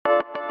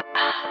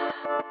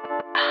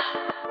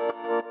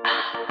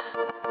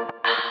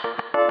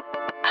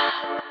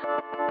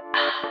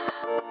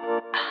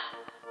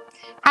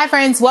Hi,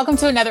 friends. Welcome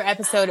to another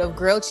episode of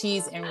Grilled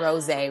Cheese and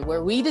Rosé,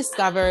 where we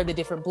discover the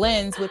different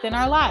blends within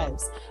our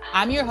lives.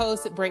 I'm your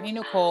host, Brittany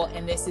Nicole,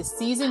 and this is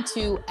Season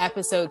 2,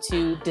 Episode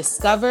 2,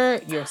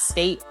 Discover Your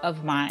State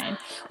of Mind,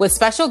 with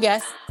special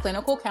guest,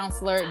 clinical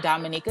counselor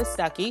Dominica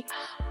Stuckey,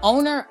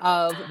 owner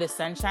of the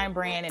Sunshine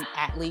brand and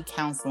Atlee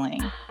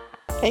Counseling.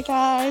 Hey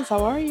guys,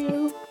 how are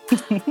you?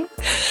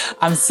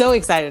 I'm so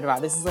excited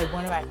about this. This is like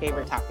one of my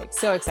favorite topics.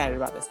 So excited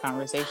about this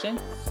conversation.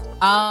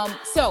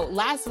 So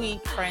last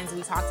week, friends,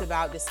 we talked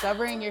about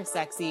discovering your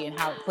sexy and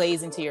how it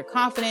plays into your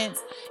confidence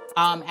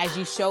as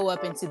you show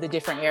up into the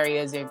different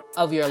areas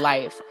of your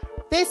life.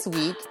 This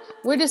week,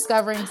 we're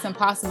discovering some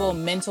possible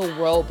mental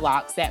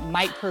roadblocks that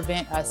might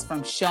prevent us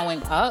from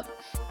showing up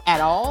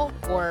at all,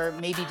 or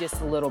maybe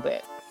just a little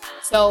bit.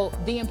 So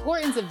the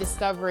importance of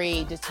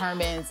discovery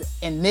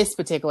in this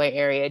particular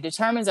area,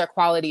 determines our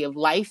quality of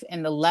life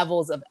and the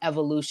levels of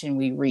evolution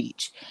we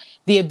reach.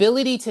 The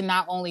ability to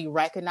not only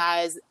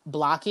recognize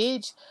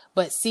blockage,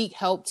 but seek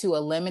help to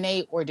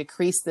eliminate or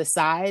decrease the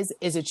size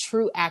is a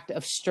true act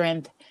of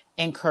strength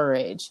and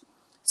courage.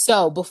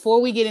 So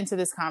before we get into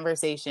this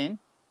conversation,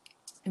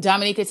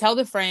 Dominica, tell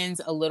the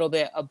friends a little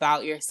bit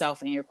about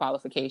yourself and your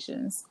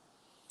qualifications.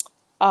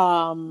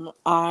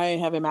 I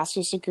have a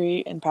master's degree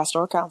in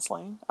pastoral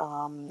counseling,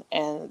 and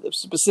the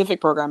specific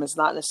program is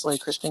not necessarily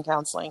Christian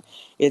counseling.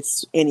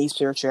 It's any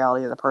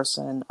spirituality that a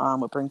person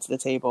would bring to the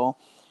table.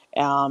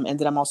 And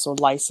then I'm also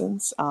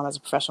licensed as a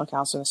professional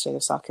counselor in the state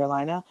of South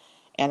Carolina,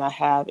 and I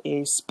have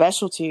a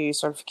specialty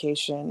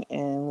certification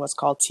in what's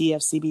called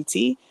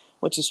TFCBT,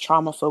 which is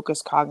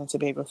trauma-focused cognitive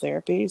behavioral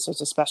therapy. So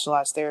it's a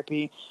specialized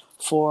therapy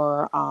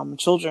for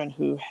children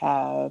who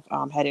have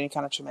had any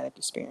kind of traumatic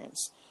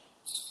experience.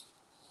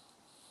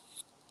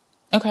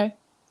 Okay.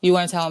 You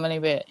want to tell them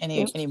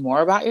any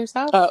more about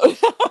yourself? Oh.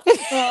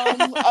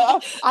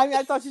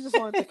 I thought you just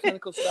wanted the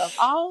clinical stuff.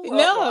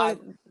 No.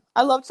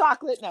 I love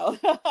chocolate. No.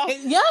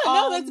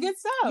 That's good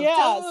stuff. Yeah,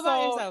 tell them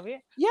about yourself.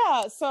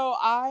 Yeah. So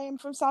I'm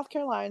from South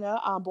Carolina.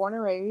 I'm born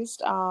and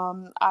raised.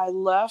 I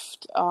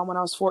left when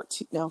I was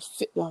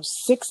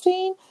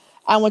 16.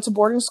 I went to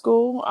boarding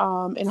school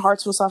in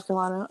Hartsville, South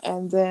Carolina,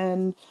 and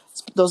then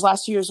those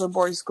last 2 years were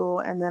boarding school,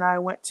 and then I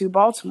went to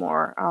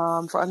Baltimore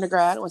for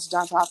undergrad. Went to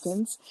Johns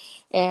Hopkins,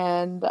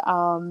 and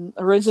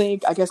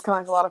originally, I guess, kind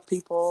of like a lot of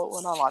people,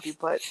 well, not a lot of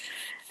people, but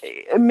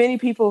many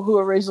people who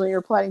originally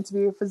are planning to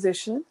be a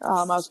physician.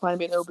 I was planning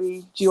to be an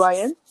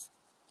OB/GYN,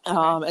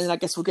 and I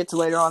guess we'll get to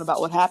later on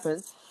about what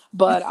happened.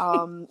 But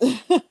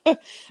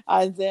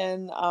I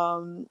then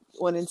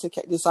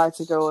decided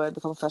to go and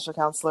become a professional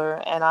counselor,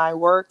 and I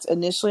worked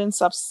initially in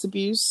substance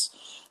abuse,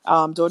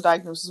 doing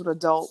diagnosis with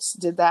adults.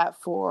 Did that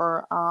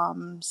for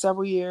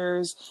several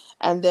years,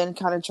 and then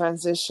kind of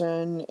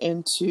transitioned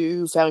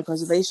into family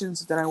preservation.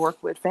 So then I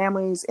worked with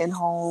families in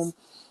home,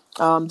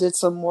 did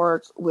some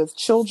work with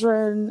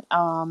children,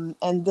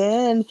 and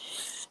then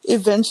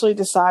eventually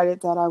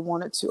decided that I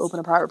wanted to open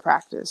a private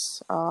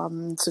practice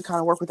to kind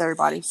of work with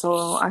everybody.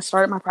 So I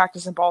started my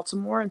practice in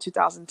Baltimore in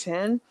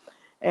 2010,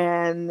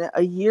 and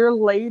a year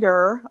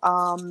later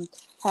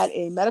had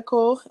a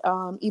medical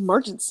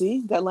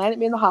emergency that landed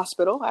me in the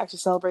hospital. I actually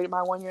celebrated my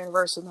 1-year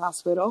anniversary in the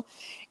hospital,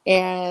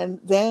 and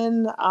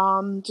then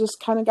just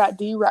kind of got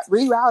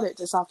rerouted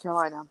to South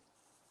Carolina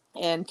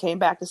and came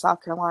back to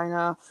South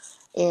Carolina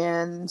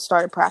and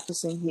started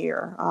practicing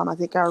here. I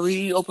think I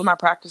reopened my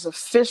practice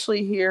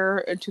officially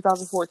here in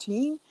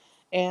 2014,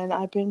 and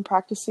I've been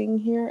practicing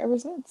here ever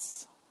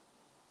since.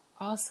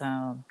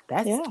 Awesome.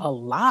 That's a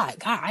lot.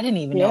 God, I didn't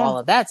even know all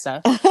of that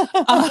stuff.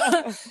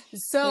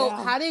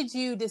 How did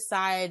you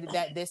decide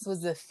that this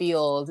was the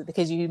field?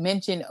 Because you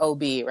mentioned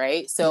OB,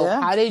 right? So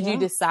how did you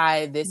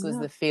decide this was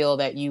the field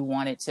that you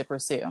wanted to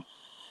pursue?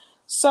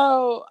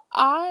 So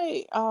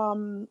I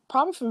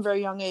probably from a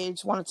very young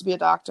age wanted to be a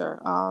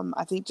doctor.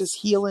 I think just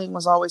healing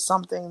was always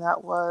something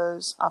that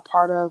was a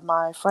part of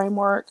my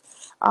framework.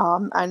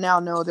 I now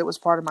know that it was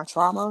part of my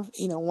trauma,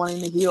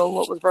 wanting to heal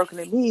what was broken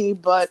in me,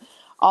 but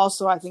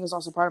also I think it's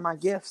also part of my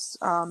gifts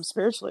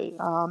spiritually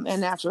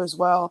and natural as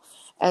well.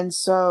 And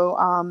so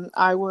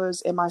I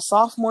was in my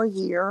sophomore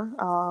year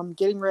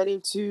getting ready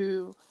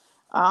to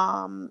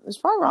it was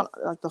probably around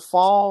like the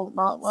fall.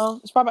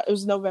 Well, it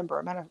was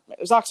November. It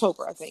was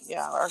October, I think.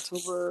 Yeah,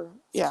 October.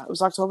 Yeah, it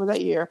was October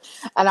that year.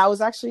 And I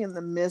was actually in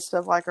the midst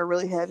of like a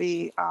really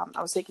heavy.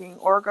 I was taking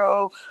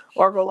orgo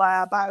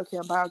lab,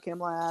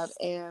 biochem lab,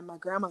 and my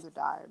grandmother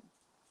died.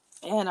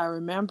 And I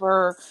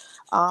remember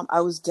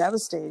I was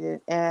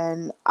devastated,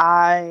 and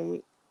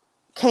I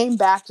came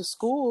back to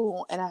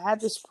school, and I had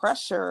this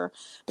pressure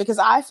because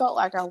I felt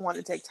like I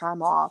wanted to take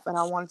time off, and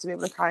I wanted to be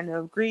able to kind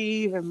of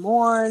grieve and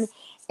mourn.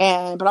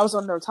 But I was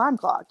under a time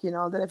clock,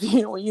 that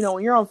if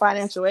when you're on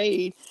financial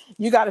aid,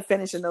 you got to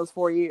finish in those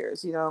 4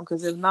 years,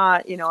 because if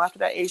not, after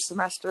that 8th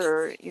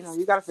semester,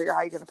 you got to figure out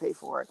how you're going to pay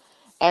for it.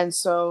 And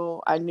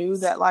so I knew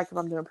that, like, if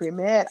I'm doing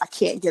pre-med, I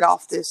can't get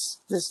off this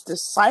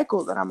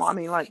cycle that I'm on.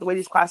 I mean, like, the way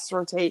these classes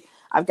rotate,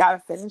 I've got to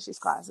finish these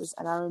classes.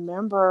 And I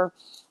remember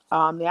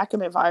the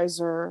academic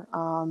advisor,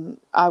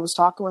 I was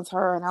talking with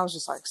her, and I was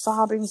just like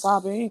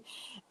sobbing.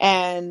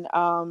 And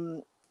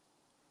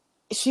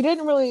she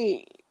didn't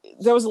really,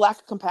 there was a lack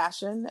of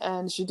compassion,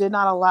 and she did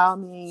not allow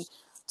me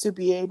to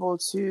be able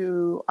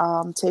to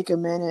take a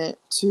minute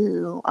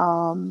to,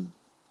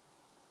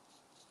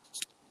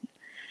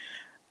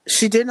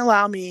 she didn't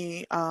allow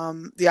me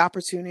the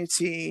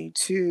opportunity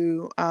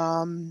to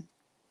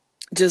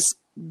just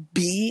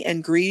be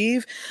and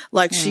grieve.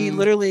 Like, she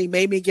literally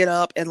made me get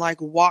up and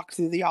like walk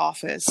through the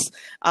office,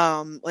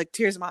 like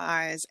tears in my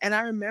eyes. And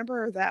I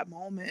remember that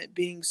moment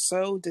being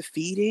so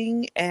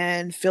defeating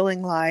and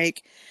feeling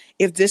like,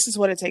 if this is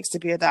what it takes to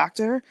be a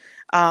doctor,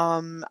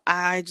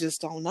 I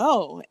just don't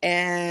know.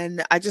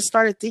 And I just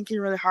started thinking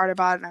really hard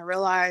about it. And I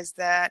realized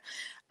that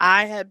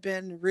I had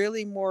been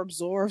really more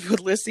absorbed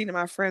with listening to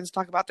my friends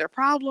talk about their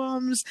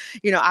problems.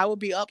 You know, I would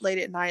be up late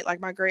at night, like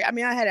my grade. I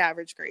mean, I had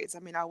average grades. I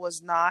mean,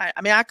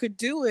 I could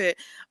do it,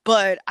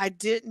 but I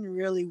didn't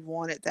really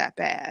want it that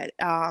bad.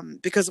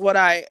 Because what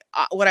I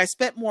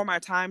spent more of my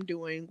time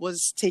doing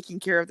was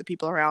taking care of the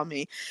people around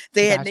me.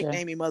 They had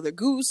nicknamed me Mother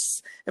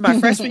Goose in my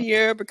freshman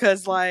year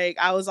because, like,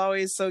 I was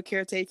always so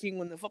caretaking.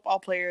 When the football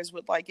players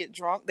would like get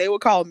drunk, they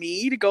would call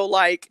me to go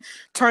like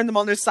turn them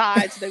on their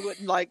side so they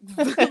wouldn't like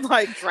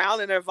like drown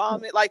in their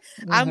vomit. Like,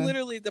 I'm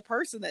literally the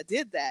person that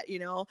did that, you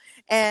know.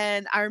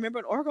 And I remember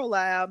in Orgo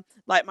Lab,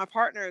 like, my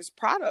partner's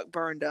product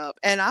burned up,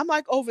 and I'm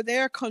like over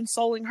there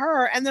consoling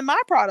her, and then my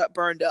product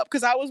burned up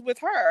because I was with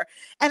her,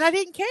 and I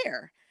didn't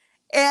care.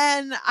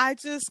 And I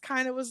just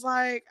kind of was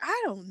like,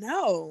 I don't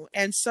know.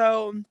 And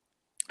so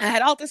I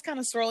had all this kind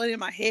of swirling in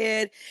my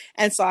head.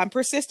 And so I'm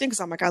persisting because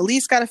I'm like, I at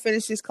least got to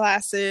finish these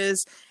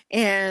classes.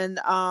 And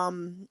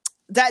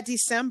that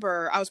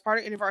December, I was part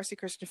of University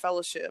Christian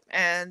Fellowship.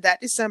 And that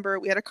December,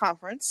 we had a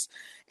conference.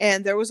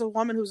 And there was a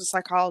woman who was a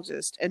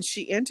psychologist. And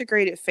she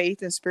integrated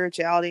faith and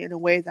spirituality in a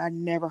way that I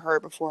never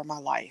heard before in my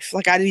life.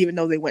 Like, I didn't even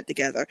know they went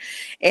together.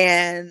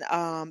 And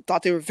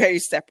thought they were very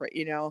separate,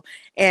 you know.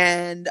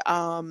 And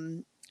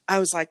I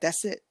was like,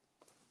 that's it.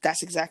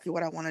 That's exactly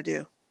what I want to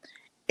do.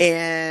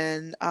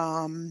 And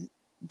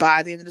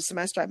by the end of the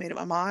semester, I made up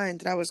my mind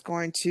that I was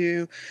going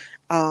to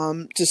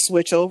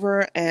switch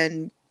over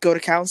and go to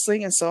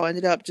counseling. And so I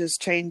ended up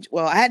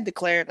I hadn't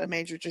declared a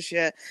major just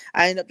yet.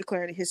 I ended up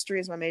declaring history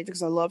as my major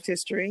because I loved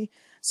history.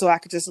 So I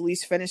could just at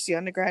least finish the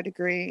undergrad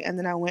degree. And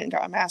then I went and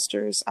got my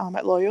master's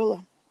at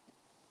Loyola.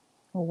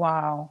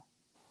 Wow.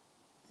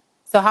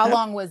 So how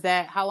long was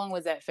that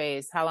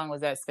phase? How long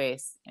was that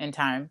space in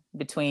time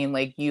between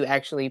like you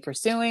actually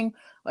pursuing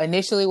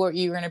initially what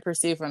you were going to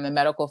pursue from the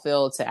medical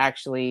field to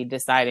actually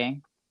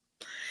deciding?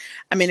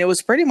 I mean, it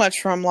was pretty much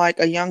from like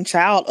a young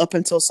child up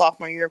until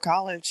sophomore year of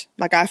college.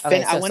 Like, I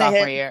went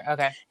sophomore year.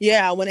 Okay.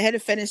 Yeah, I went ahead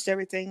and finished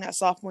everything that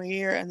sophomore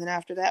year. And then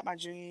after that, my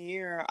junior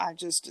year, I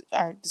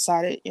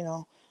decided, you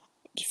know,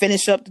 to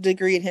finish up the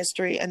degree in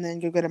history and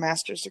then go get a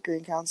master's degree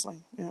in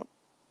counseling. Yep.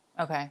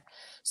 Okay.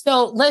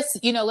 So let's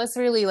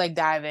really like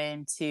dive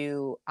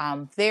into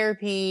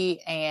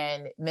therapy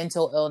and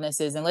mental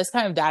illnesses, and let's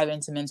kind of dive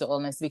into mental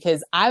illness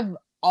because I've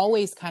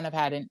always kind of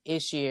had an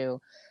issue.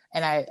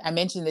 And I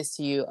mentioned this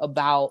to you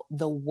about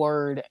the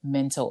word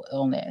mental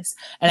illness.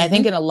 And I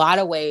think in a lot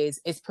of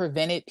ways, it's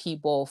prevented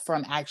people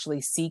from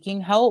actually seeking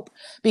help.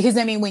 Because,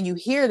 I mean, when you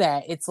hear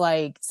that, it's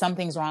like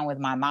something's wrong with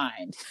my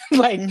mind.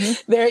 Like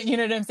there, you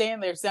know what I'm saying?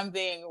 There's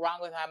something wrong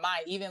with my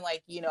mind. Even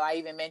like, you know, I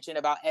even mentioned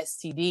about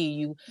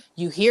STD.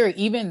 You hear,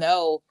 even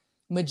though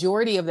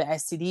majority of the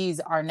STDs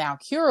are now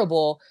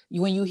curable,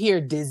 when you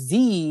hear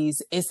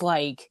disease, it's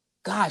like,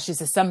 gosh, this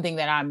is something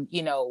that I'm,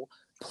 you know,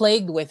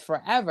 plagued with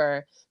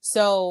forever.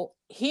 So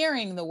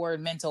hearing the word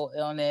mental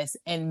illness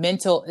and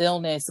mental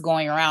illness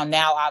going around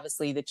now,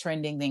 obviously the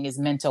trending thing is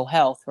mental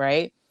health,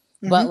 right?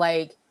 But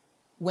like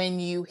when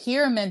you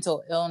hear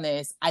mental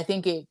illness, I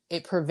think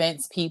it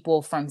prevents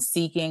people from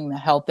seeking the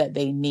help that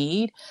they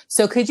need.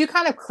 So could you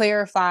kind of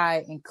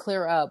clarify and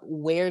clear up,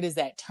 where does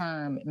that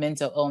term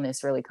mental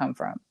illness really come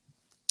from?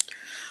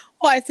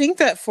 Well, I think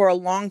that for a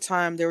long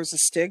time, there was a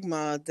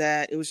stigma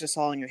that it was just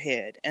all in your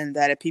head, and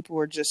that if people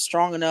were just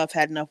strong enough,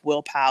 had enough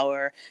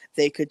willpower,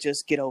 they could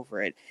just get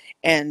over it.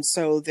 And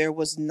so there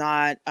was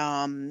not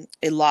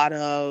a lot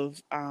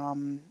of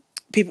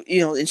people,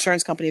 you know,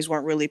 insurance companies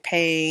weren't really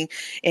paying.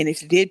 And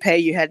if you did pay,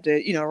 you had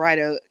to, you know, write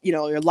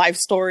your life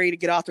story to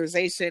get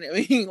authorization.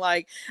 I mean,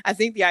 like, I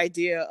think the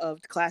idea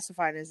of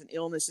classifying as an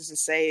illness is to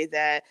say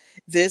that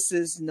this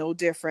is no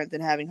different than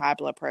having high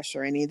blood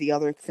pressure or any of the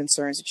other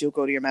concerns that you'll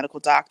go to your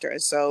medical doctor.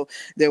 And so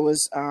there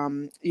was,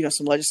 some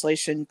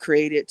legislation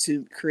created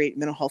to create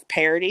mental health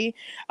parity,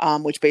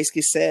 which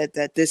basically said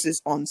that this is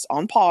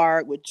on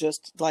par with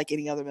just like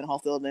any other mental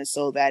health illness,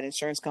 so that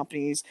insurance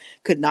companies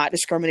could not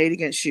discriminate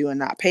against you and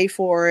not pay for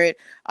for it.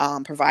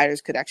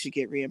 Providers could actually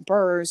get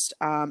reimbursed,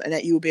 and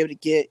that you would be able to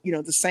get,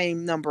 the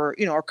same number,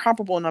 or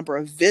comparable number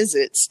of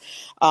visits,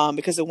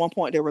 because at one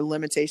point there were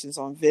limitations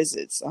on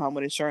visits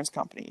with insurance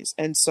companies.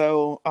 And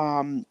so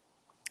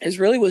it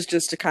really was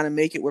just to kind of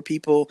make it where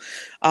people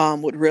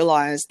would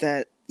realize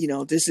that,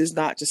 this is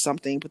not just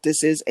something, but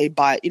this is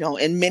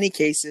in many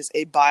cases,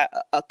 a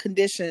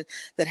condition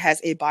that has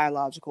a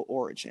biological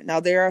origin. Now,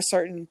 there are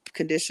certain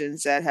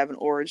conditions that have an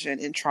origin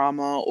in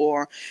trauma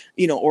or,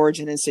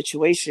 origin in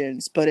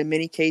situations, but in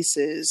many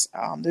cases,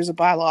 there's a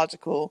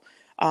biological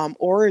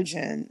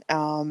origin.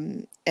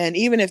 And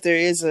even if there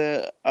is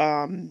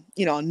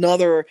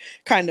another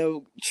kind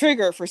of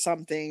trigger for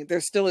something,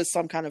 there still is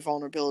some kind of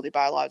vulnerability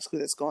biologically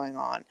that's going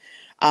on.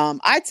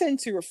 I tend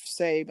to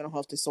say mental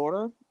health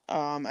disorder.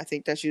 I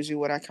think that's usually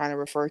what I kind of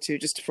refer to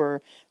just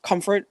for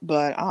comfort.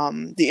 But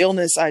the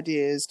illness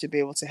idea is to be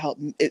able to help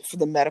it for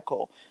the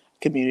medical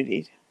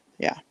community.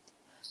 Yeah.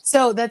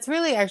 So that's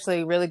really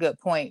actually a really good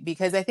point,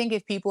 because I think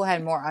if people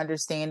had more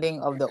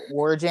understanding of the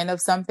origin of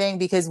something,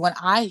 because when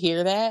I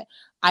hear that,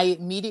 I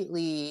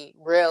immediately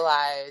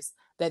realize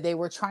that they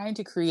were trying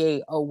to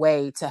create a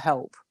way to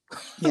help.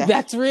 Yeah.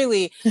 That's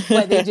really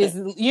what they just,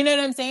 you know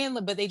what I'm saying?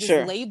 But they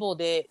just labeled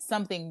it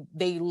something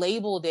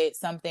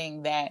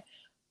that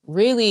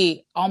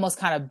really almost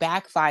kind of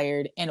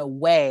backfired in a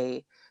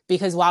way,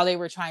 because while they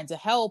were trying to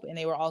help, and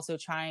they were also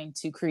trying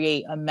to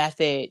create a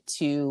method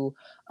to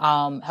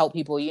help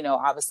people,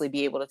 obviously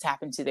be able to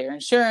tap into their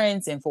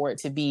insurance and for it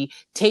to be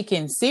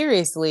taken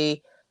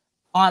seriously.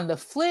 On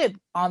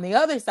the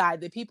other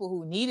side, the people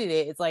who needed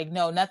it, it's like,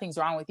 no, nothing's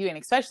wrong with you. And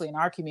especially in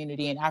our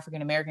community, in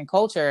African American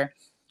culture,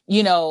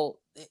 it's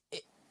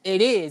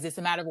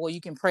a matter of, well,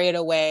 you can pray it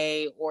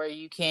away, or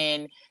you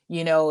can,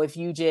 if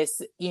you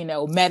just,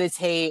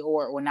 meditate,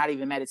 or not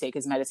even meditate,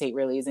 because meditate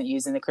really isn't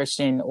used in the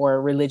Christian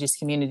or religious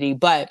community.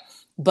 But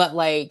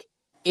like,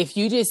 if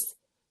you just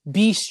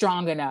be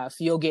strong enough,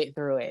 you'll get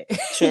through it.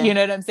 Sure. You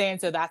know what I'm saying?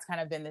 So that's kind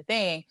of been the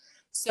thing.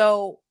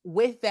 So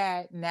with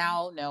that,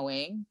 now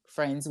knowing,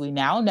 friends, we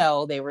now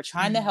know they were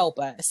trying to help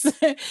us.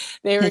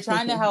 They were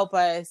trying to help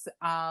us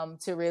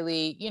to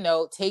really,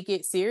 take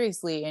it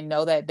seriously and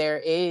know that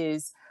there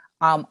is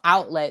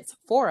outlets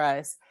for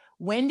us.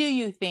 When do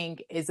you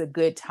think is a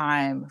good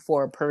time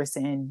for a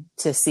person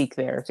to seek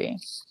therapy?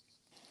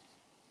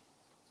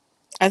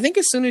 I think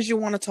as soon as you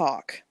want to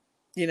talk,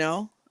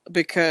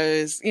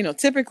 because,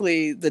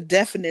 typically the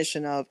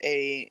definition of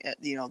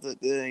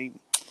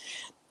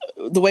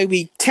the way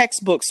we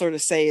textbooks sort of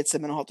say it's a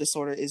mental health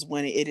disorder is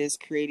when it is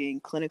creating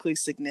clinically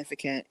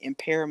significant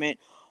impairment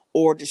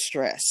or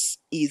distress,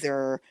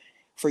 either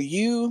for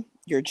you,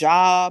 your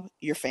job,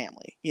 your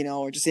family,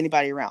 or just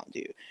anybody around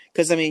you.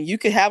 Because, you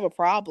could have a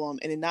problem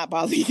and it not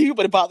bother you,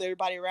 but it bother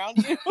everybody around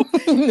you.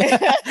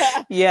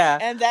 Yeah.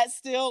 And that's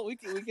still, we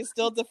can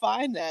still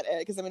define that.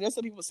 Because, there's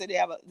some people say they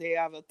have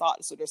a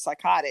thought, so they're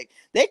psychotic.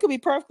 They could be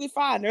perfectly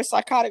fine. They're a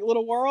psychotic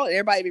little world, and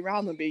everybody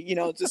around them be,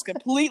 just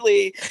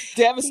completely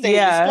devastated,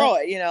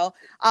 destroyed,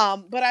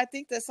 But I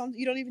think that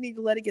you don't even need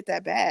to let it get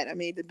that bad.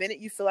 The minute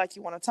you feel like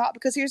you want to talk,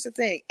 because here's the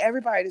thing,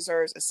 everybody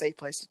deserves a safe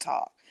place to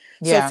talk.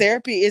 Yeah. So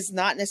therapy is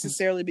not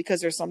necessarily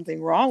because there's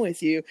something wrong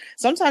with you.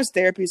 Sometimes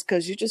therapy is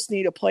because you just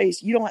need a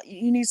place. You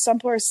need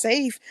somewhere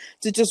safe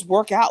to just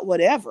work out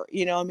whatever.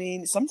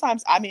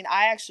 Sometimes, I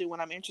actually, when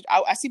I'm interested,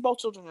 I see both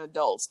children and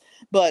adults.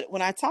 But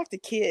when I talk to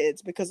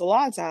kids, because a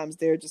lot of times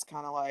they're just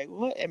kind of like,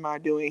 what am I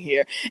doing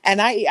here? And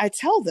I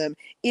tell them,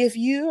 if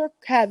you're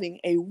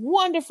having a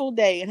wonderful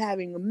day and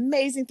having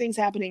amazing things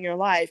happen in your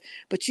life,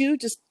 but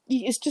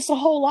it's just a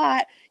whole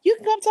lot, you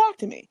can come talk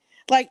to me.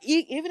 Like,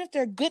 even if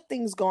there are good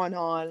things going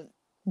on,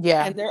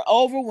 and they're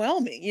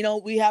overwhelming,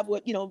 we have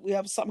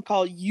something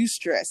called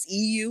eustress,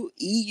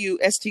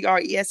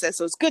 EUSTRESS.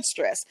 So it's good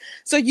stress.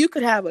 So you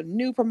could have a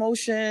new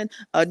promotion,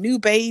 a new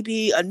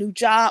baby, a new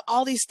job,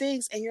 all these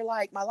things. And you're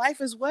like, my life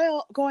is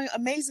going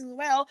amazingly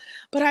well,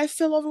 but I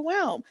feel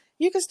overwhelmed.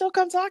 You can still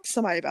come talk to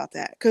somebody about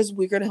that, because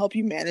we're going to help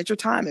you manage your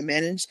time and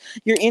manage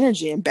your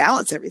energy and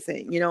balance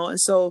everything,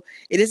 And so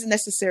it isn't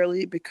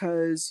necessarily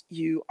because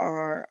you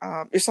are,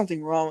 there's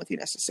something wrong with you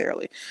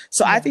necessarily.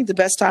 So I think the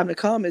best time to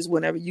come is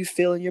whenever you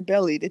feel in your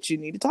belly that you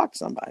need to talk to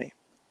somebody.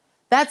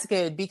 That's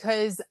good,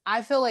 because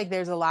I feel like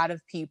there's a lot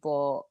of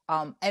people,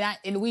 and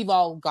we've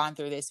all gone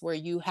through this, where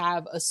you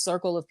have a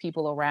circle of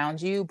people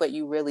around you, but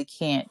you really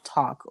can't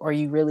talk, or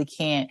you really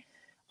can't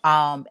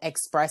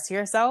express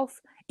yourself.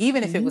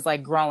 Even if it was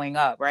like growing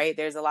up, right?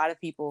 There's a lot of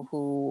people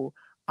who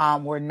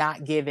were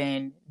not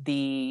given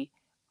the,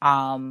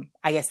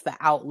 the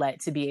outlet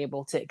to be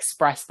able to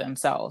express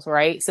themselves,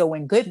 right? So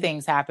when good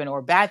things happen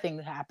or bad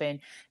things happen,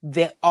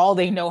 all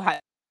they know how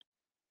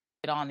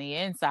to on the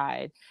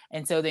inside.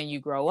 And so then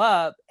you grow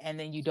up and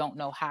then you don't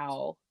know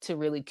how to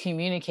really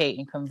communicate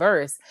and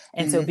converse.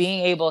 And so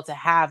being able to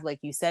have, like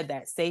you said,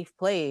 that safe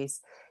place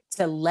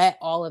to let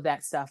all of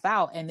that stuff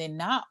out, and then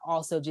not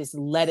also just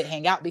let it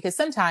hang out, because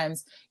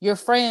sometimes your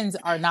friends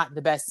are not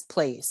the best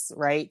place,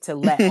 right, to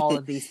let all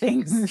of these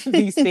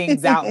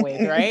things out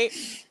with, right?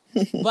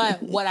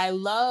 But what I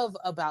love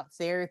about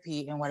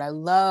therapy and what I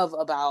love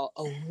about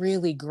a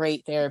really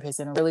great therapist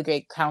and a really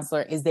great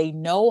counselor is they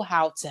know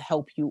how to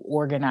help you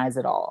organize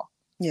it all.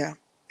 Yeah.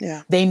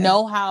 Yeah. They Yeah.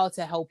 know how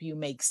to help you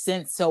make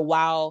sense. So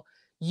while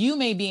you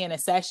may be in a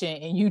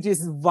session and you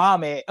just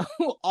vomit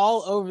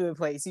all over the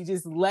place, you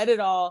just let it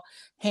all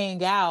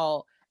hang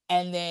out.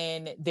 And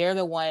then they're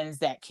the ones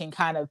that can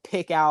kind of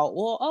pick out,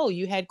 well, oh,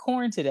 you had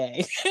corn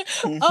today.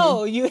 Hmm.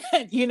 Oh,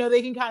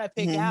 they can kind of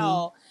pick Hmm.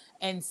 out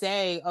and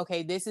say,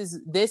 okay, this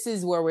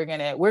is where we're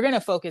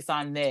gonna focus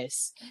on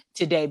this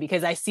today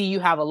because I see you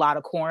have a lot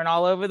of corn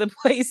all over the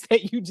place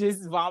that you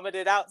just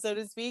vomited out, so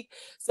to speak.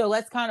 So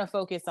let's kind of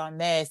focus on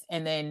this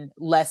and then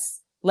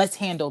let's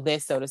handle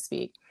this, so to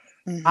speak.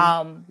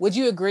 Hmm. Would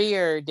you agree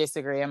or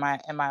disagree? Am I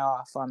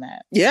off on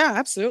that? Yeah,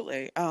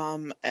 absolutely.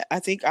 I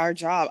think our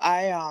job,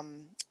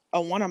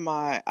 on one of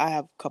I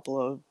have a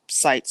couple of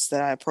sites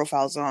that I have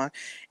profiles on,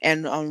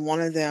 and on one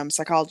of them,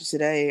 Psychology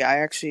Today, I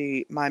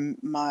actually,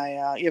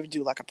 you ever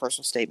do like a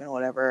personal statement or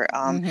whatever.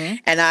 Mm-hmm.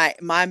 And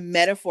my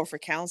metaphor for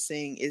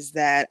counseling is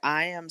that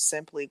I am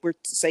simply,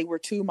 we're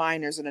two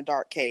miners in a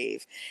dark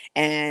cave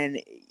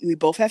and we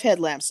both have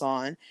headlamps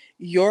on.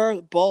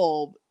 Your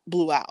bulb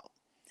blew out.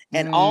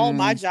 And all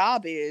my Mm,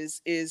 job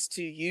is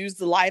to use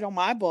the light on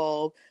my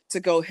bulb to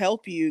go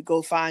help you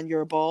go find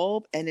your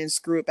bulb and then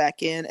screw it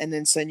back in and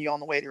then send you on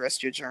the way the rest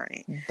of your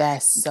journey.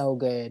 that's so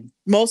good.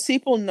 Most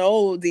people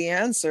know the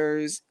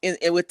answers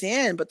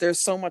within, but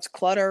there's so much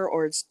clutter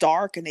or it's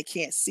dark and they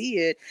can't see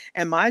it.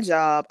 And my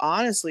job,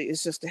 honestly,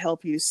 is just to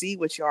help you see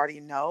what you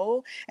already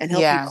know and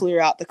help you Yeah.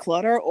 clear out the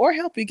clutter or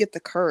help you get the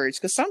courage.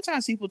 Because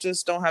sometimes people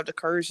just don't have the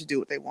courage to do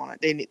what they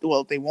want.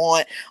 They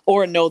want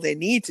or know they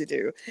need to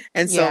do.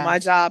 And so Yeah. my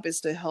job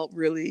is to help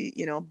really,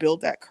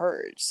 build that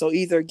courage. So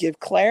either give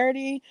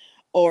clarity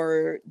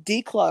or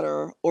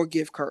declutter or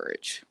give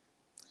courage.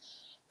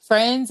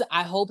 Friends,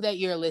 I hope that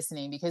you're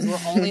listening because we're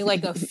only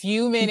like a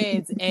few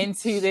minutes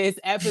into this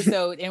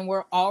episode and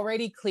we're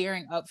already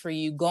clearing up for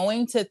you.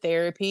 Going to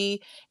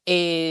therapy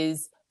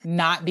is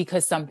not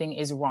because something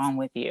is wrong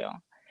with you.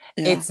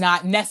 Yeah. It's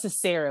not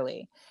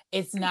necessarily.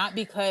 It's not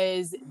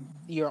because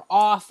you're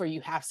off or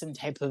you have some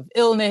type of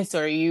illness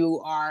or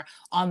you are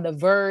on the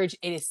verge.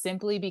 It is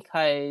simply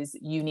because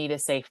you need a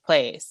safe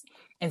place.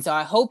 And so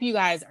I hope you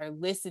guys are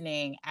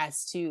listening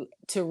as to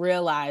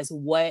realize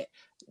what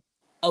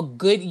a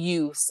good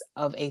use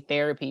of a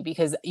therapy,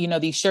 because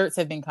these shirts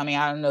have been coming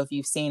out. I don't know if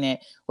you've seen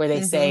it, where they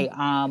Mhm. say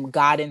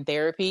God in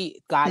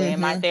therapy, God and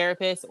my Mhm.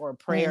 therapist, or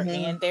prayer Mhm.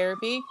 and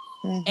therapy.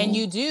 And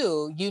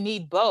Mhm. you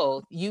need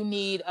both. You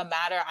need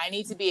I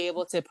need to be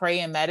able to pray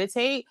and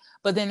meditate,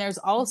 but then there's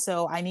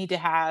also, I need to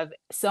have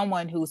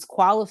someone who's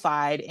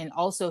qualified and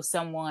also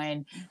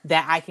someone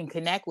that I can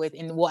connect with.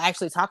 And we'll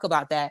actually talk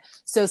about that.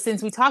 So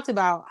since we talked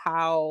about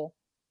how,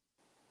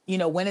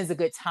 when is a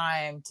good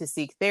time to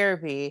seek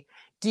therapy?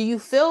 Do you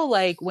feel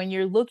like when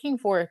you're looking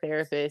for a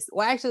therapist,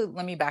 well, actually,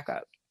 let me back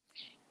up.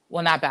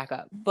 Well, not back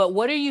up, but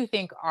what do you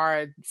think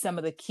are some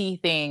of the key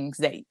things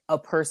that a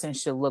person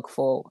should look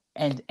for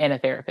in a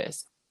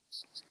therapist?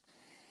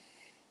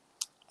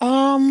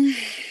 Um,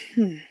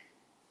 hmm.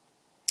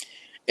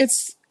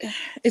 it's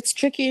it's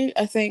tricky,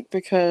 I think,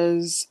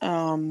 because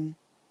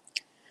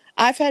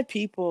I've had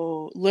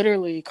people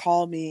literally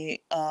call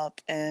me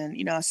up and,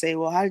 I say,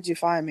 well, how did you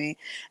find me?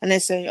 And they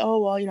say, oh,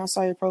 well, I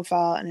saw your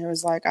profile. And it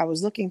was like, I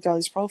was looking through all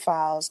these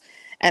profiles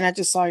and I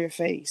just saw your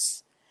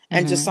face.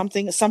 And just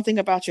Mm-hmm. something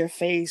about your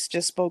face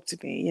just spoke to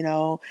me.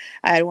 I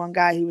had one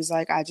guy, he was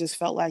like, I just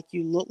felt like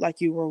you looked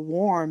like you were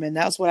warm. And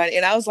that's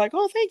and I was like,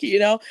 oh, thank you.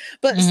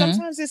 But Mm-hmm.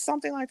 sometimes it's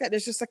something like that.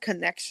 There's just a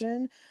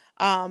connection.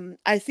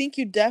 I think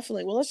you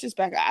definitely, well, let's just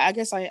back. I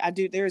guess I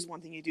do. There is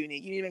one thing you do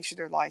need. You need to make sure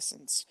they're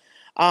licensed,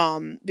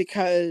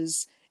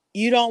 because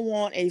you don't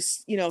want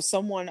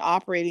someone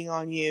operating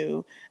on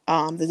you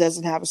that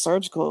doesn't have a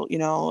surgical,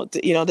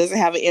 doesn't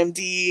have an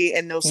MD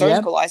and no Yep.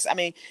 surgical license. I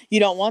mean, you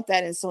don't want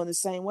that. And so in the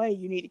same way,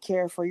 you need to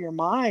care for your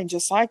mind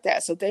just like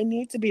that. So they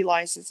need to be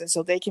licensed, and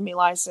so they can be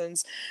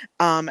licensed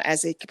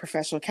as a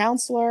professional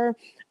counselor.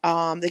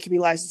 They can be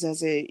licensed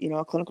as a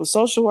clinical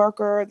social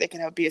worker. They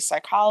can be a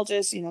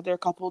psychologist. There are a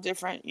couple of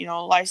different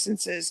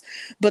licenses,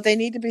 but they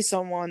need to be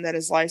someone that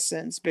is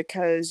licensed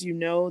because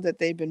that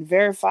they've been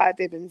verified,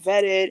 they've been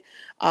vetted,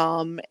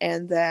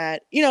 and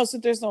that so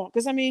there's no,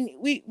 because I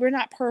mean we're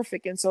not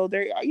perfect, and so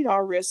there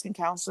are risks in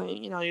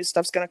counseling. Your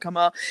stuff's gonna come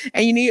up,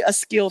 and you need a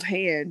skilled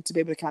hand to be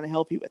able to kind of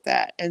help you with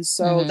that. And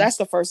so Mm-hmm. that's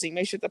the first thing.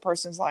 Make sure the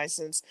person's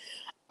licensed.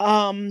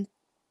 Um,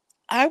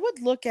 I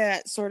would look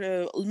at sort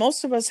of,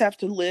 most of us have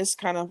to list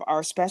kind of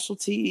our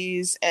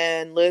specialties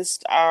and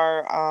list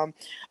our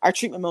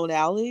treatment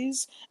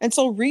modalities. And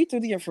so read through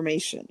the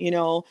information.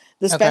 The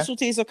Okay.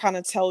 specialties will kind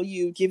of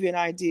give you an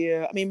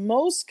idea. I mean,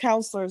 most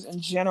counselors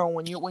in general,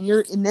 when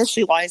you're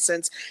initially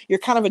licensed, you're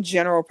kind of a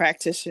general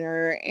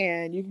practitioner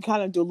and you can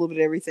kind of do a little bit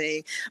of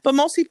everything. But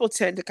most people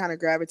tend to kind of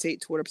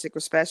gravitate toward a particular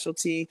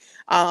specialty.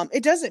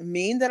 It doesn't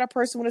mean that a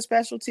person with a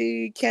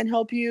specialty can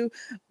help you,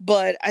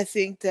 but I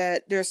think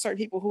that there are certain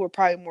people who are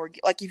probably more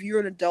like if you're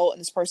an adult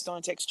and this person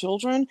only takes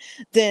children,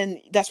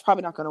 then that's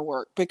probably not going to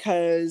work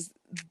because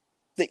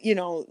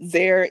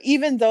they're,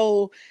 even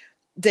though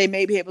they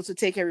may be able to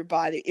take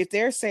everybody, if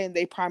they're saying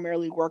they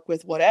primarily work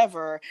with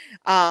whatever,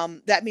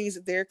 that means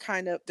that they're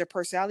kind of, their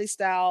personality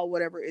style,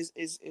 whatever,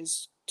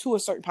 is to a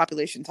certain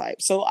population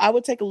type. So I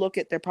would take a look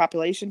at their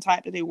population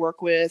type that they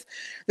work with,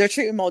 their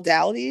treatment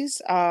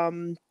modalities.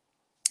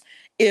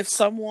 If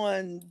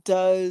someone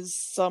does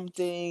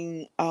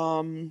something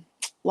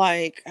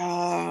like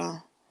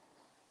I'm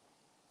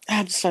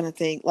just trying to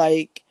think,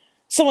 like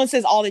someone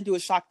says all they do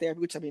is shock therapy,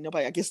 which I mean,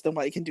 I guess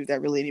nobody can do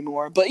that really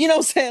anymore. But you know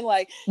what I'm saying?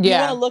 Like, you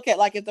want to look at,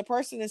 like, if the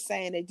person is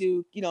saying they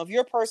do, if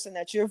you're a person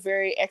that you're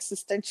very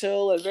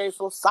existential and very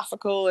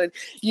philosophical and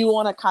you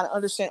want to kind of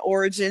understand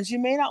origins, you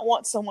may not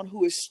want someone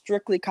who is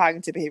strictly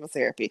cognitive behavioral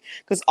therapy,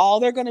 because all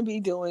they're going to be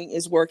doing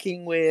is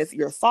working with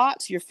your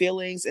thoughts, your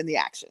feelings, and the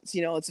actions.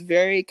 It's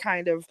very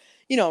kind of,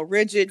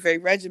 rigid, very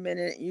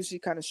regimented, usually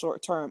kind of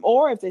short term.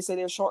 Or if they say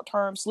they're short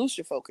term,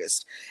 solution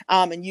focused,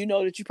 and you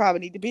know that you probably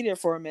need to be there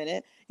for a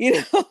minute,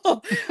 you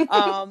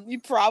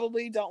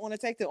probably don't want to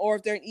take them. Or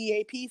if they're an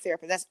EAP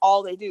therapist, that's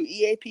all they do.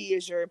 EAP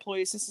is your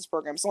employee assistance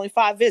program. It's only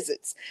 5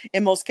 visits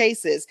in most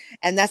cases,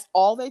 and that's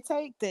all they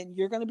take. Then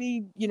you're going to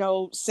be,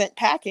 sent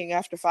packing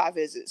after 5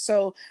 visits.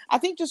 So I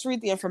think just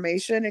read the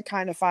information and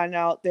kind of find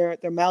out their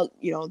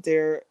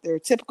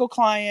typical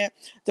client,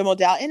 the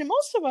modality. And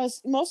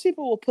most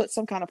people will put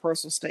some kind of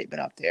personal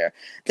statement up there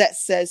that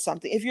says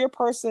something. If you're a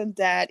person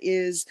that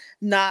is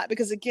not,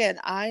 because again,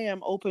 I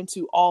am open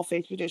to all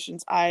faith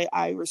traditions.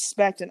 I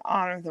respect and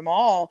honor them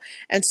all.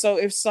 And so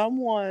if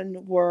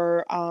someone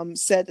were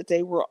said that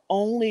they were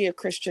only a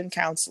Christian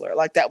counselor,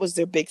 like that was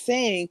their big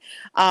thing,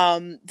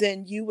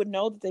 then you would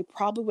know that they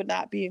probably would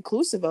not be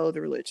inclusive of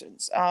other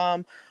religions.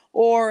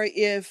 Or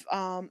if,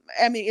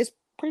 it's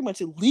pretty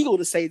much illegal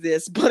to say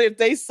this, but if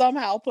they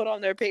somehow put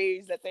on their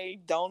page that they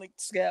don't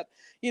accept,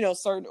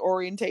 certain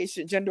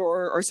orientation, gender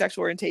or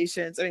sexual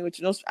orientations,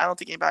 which I don't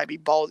think anybody would be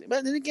ballsy.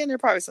 But then again, there are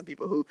probably some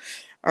people who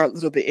are a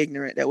little bit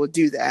ignorant that will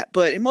do that.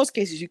 But in most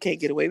cases, you can't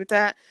get away with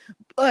that.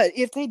 But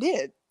if they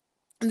did,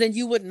 then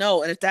you would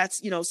know. And if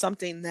that's,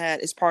 something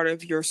that is part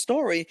of your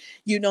story,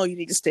 you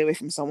need to stay away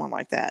from someone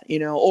like that,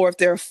 or if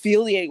they're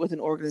affiliated with an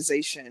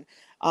organization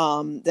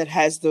that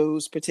has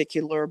those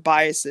particular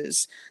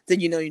biases, then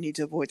you need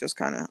to avoid those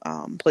kind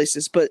of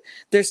places. But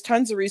there's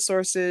tons of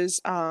resources,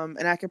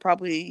 and I can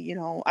probably,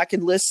 I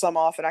can list some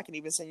off, and I can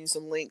even send you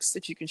some links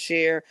that you can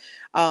share,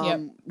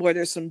 where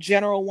there's some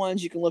general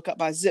ones you can look up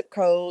by zip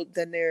code.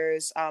 Then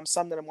there's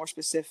some that are more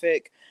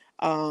specific.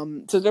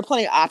 So there are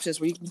plenty of options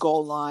where you can go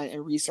online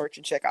and research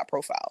and check out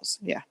profiles.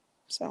 Yeah.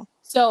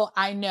 So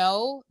I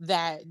know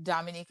that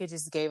Dominica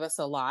just gave us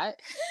a lot.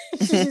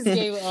 She just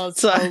gave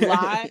us a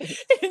lot.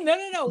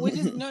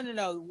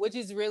 Which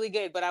is really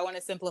good. But I want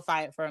to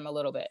simplify it for him a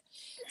little bit,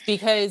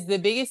 because the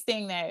biggest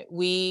thing that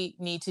we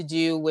need to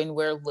do when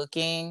we're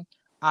looking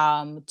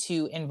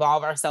to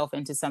involve ourselves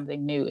into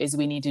something new is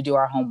we need to do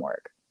our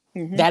homework.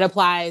 Mm-hmm. That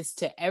applies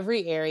to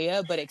every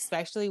area, but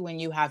especially when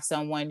you have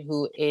someone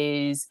who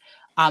is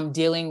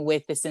dealing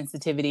with the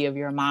sensitivity of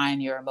your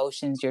mind, your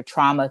emotions, your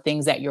trauma,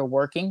 things that you're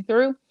working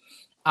through.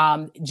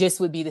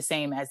 Just would be the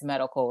same as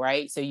medical,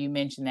 right? So you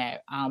mentioned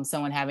that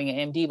someone having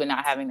an MD but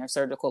not having their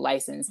surgical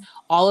license.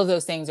 All of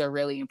those things are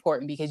really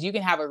important, because you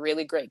can have a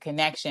really great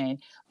connection,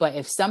 but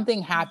if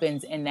something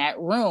happens in that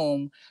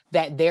room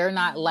that they're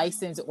not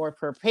licensed or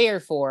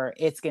prepared for,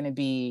 it's going to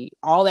be,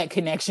 all that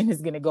connection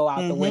is going to go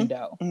out the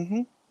window.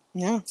 Mm-hmm.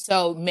 Yeah.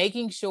 So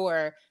making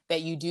sure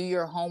that you do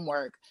your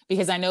homework,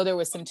 because I know there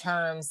was some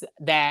terms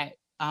that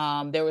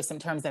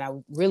I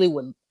really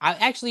wouldn't.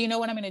 You know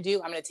what I'm going to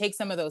do? I'm going to take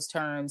some of those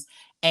terms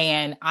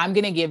and I'm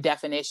going to give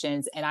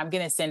definitions, and I'm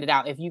going to send it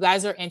out. If you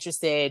guys are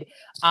interested,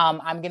 I'm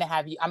going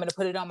to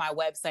put it on my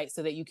website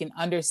so that you can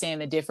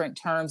understand the different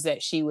terms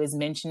that she was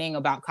mentioning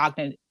about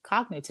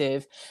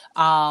cognitive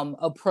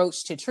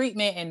approach to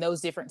treatment and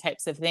those different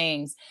types of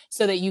things,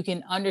 so that you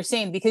can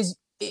understand. Because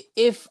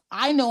if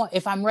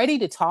I'm ready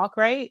to talk,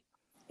 right?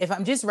 If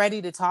I'm just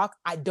ready to talk,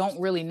 I don't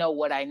really know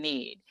what I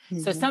need.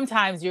 Mm-hmm. So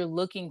sometimes you're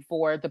looking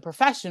for the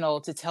professional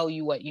to tell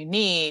you what you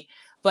need.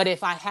 But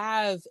if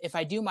I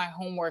do my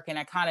homework and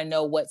I kind of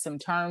know what some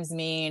terms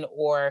mean,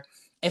 or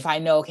if I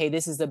know, okay,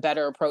 this is the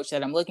better approach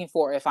that I'm looking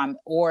for, if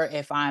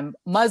I'm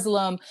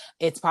Muslim,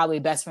 it's probably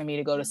best for me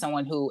to go to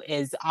someone who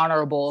is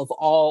honorable of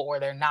all, or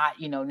they're not,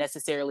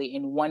 necessarily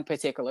in one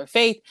particular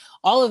faith.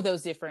 All of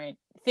those different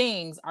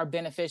things are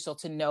beneficial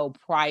to know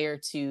prior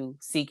to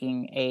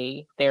seeking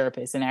a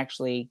therapist and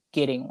actually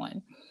getting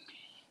one.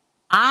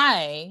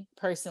 I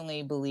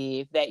personally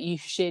believe that you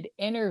should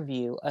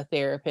interview a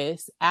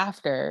therapist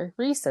after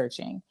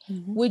researching.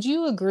 Mm-hmm. Would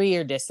you agree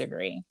or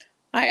disagree?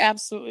 I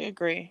absolutely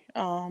agree.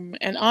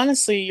 And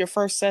honestly, your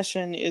first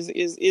session is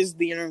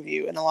the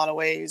interview in a lot of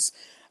ways,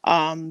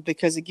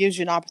 because it gives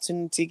you an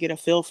opportunity to get a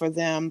feel for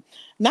them,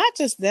 not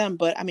just them,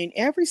 but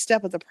every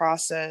step of the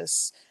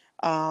process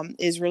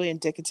is really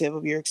indicative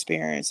of your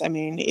experience.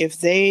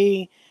 If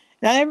they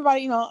Not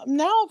everybody,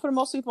 now for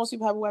most people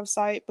have a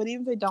website, but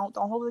even if they don't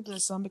hold it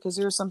against them, because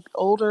there are some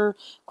older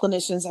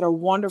clinicians that are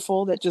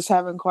wonderful that just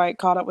haven't quite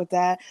caught up with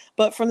that.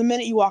 But from the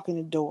minute you walk in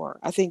the door,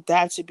 I think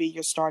that should be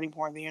your starting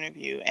point of the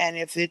interview. And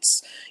if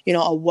it's,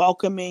 a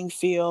welcoming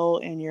feel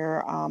in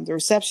your the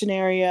reception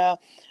area,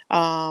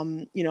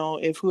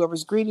 if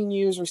whoever's greeting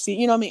you is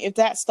receiving, if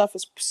that stuff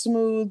is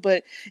smooth,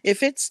 but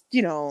if it's,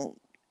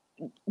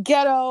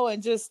 ghetto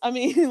and just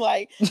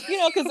like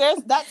because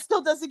there's that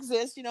still does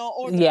exist,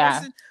 or if the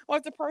Yeah.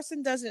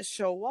 person doesn't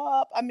show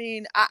up.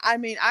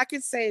 I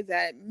could say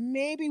that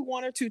maybe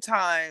one or two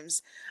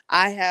times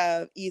I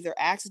have either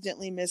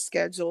accidentally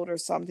misscheduled or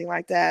something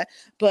like that,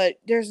 but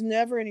there's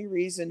never any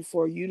reason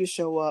for you to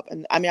show up.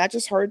 And I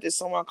just heard that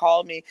someone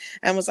called me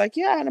and was like,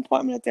 yeah, I had an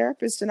appointment with a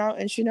therapist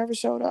and she never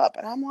showed up,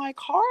 and I'm like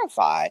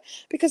horrified,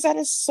 because that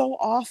is so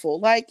awful.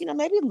 Like,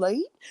 maybe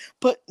late,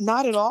 but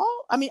not at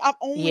all. I've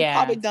only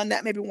probably done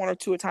that maybe one or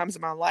two times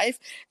in my life,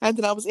 and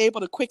then I was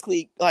able to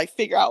quickly like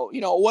figure out,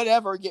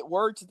 whatever, get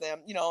word to them,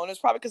 and it's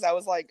probably because I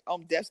was like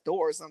on death's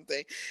door or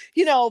something,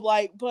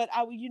 but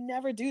you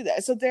never do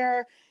that. So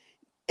there,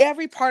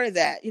 every part of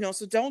that,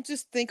 so don't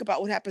just think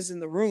about what happens in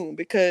the room,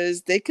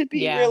 because they could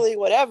be really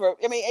whatever.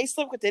 Ace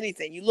look with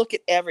anything, you look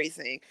at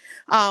everything.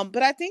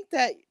 But I think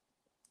that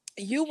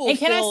you will. And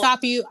can I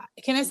stop you?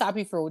 Can I stop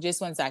you for just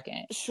 1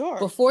 second? Sure.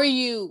 Before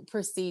you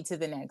proceed to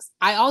the next,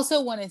 I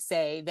also want to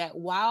say that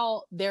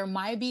while there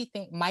might be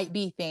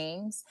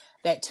things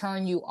that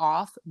turn you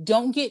off,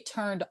 don't get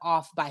turned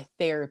off by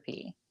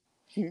therapy.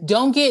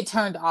 Don't get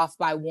turned off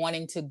by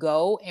wanting to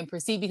go and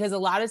proceed, because a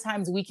lot of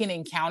times we can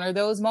encounter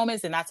those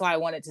moments. And that's why I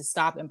wanted to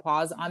stop and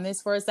pause on this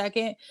for a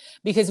second,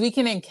 because we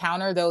can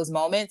encounter those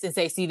moments and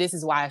say, see, this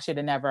is why I should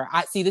have never,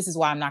 this is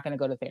why I'm not going to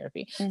go to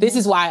therapy. This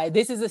is why,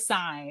 this is a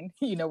sign,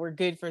 we're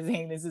good for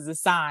saying this is a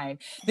sign.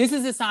 This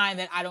is a sign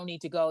that I don't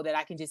need to go, that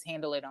I can just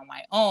handle it on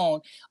my own.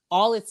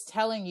 All it's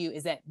telling you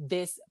is that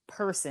this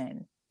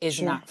person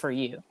is not for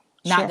you,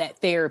 not that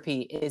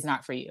therapy is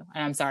not for you.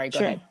 And I'm sorry, go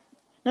ahead.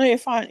 No, you're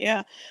fine.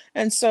 Yeah.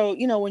 And so,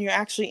 when you're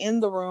actually in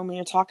the room and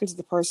you're talking to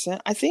the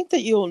person, I think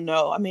that you'll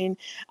know.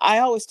 I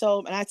always tell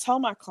them, and I tell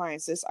my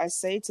clients this, I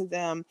say to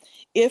them,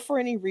 if for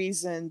any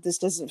reason this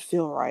doesn't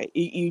feel right,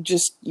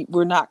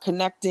 we're not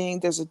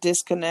connecting, there's a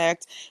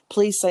disconnect,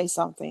 please say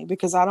something,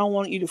 because I don't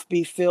want you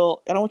to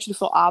feel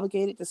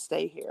obligated to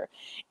stay here.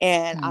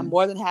 And I'm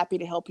more than happy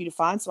to help you to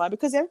find somebody,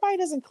 because everybody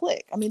doesn't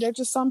click. There are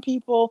just some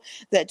people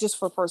that just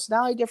for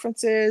personality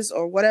differences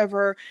or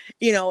whatever,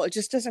 it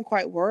just doesn't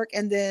quite work.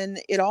 And then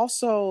it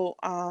also,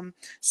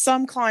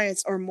 some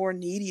clients are more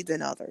needy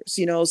than others.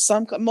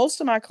 Most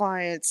of my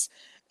clients,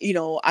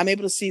 I'm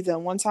able to see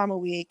them one time a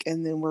week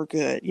and then we're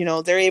good.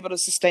 They're able to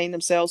sustain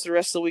themselves the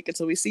rest of the week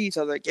until we see each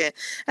other again.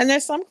 And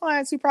there's some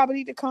clients who probably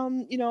need to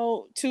come,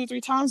 2-3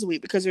 times a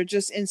week, because they're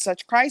just in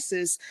such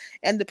crisis.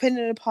 And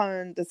depending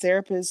upon the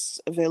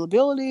therapist's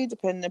availability,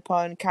 depending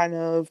upon kind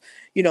of,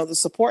 the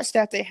support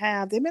staff they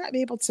have, they may not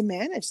be able to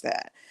manage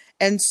that.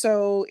 And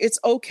so it's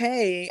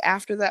okay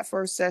after that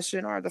first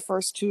session or the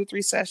first 2 or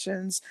 3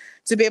 sessions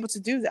to be able to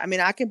do that.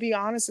 I can be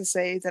honest and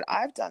say that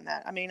I've done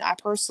that. I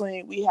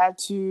personally, we had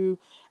to,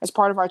 as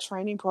part of our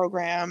training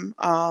program,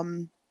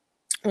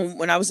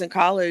 when I was in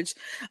college,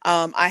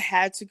 I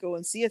had to go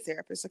and see a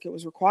therapist, like it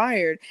was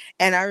required.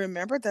 And I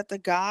remember that the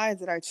guy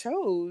that I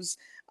chose,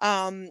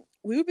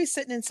 we would be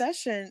sitting in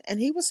session and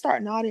he would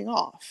start nodding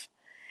off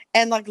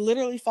and like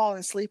literally falling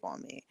asleep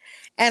on me.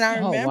 And I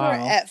remember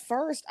at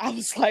first I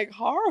was like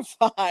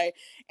horrified.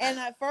 And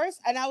I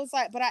was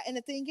like, and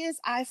the thing is,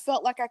 I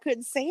felt like I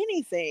couldn't say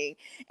anything.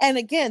 And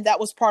again,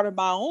 that was part of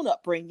my own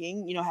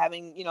upbringing,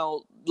 having,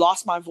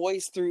 lost my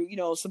voice through,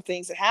 some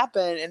things that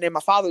happened. And then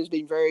my father was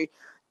being very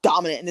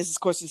dominant. And this is,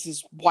 of course, this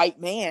is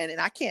white man. And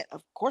I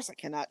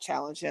cannot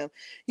challenge him,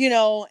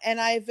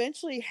 and I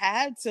eventually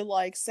had to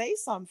like say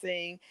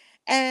something.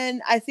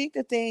 And I think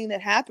the thing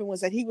that happened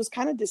was that he was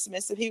kind of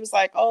dismissive. He was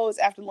like, oh, it's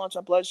after lunch,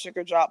 my blood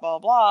sugar dropped, blah,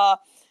 blah,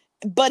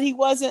 blah. But he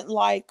wasn't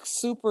like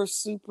super,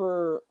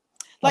 super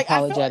like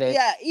apologetic.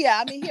 He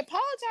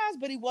apologized,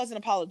 but he wasn't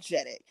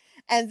apologetic.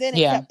 And then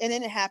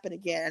it happened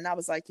again. And I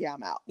was like, yeah,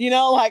 I'm out.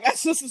 Like I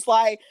just was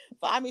like,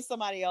 find me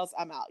somebody else,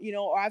 I'm out.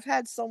 Or I've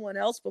had someone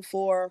else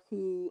before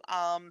who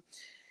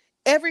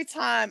every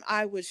time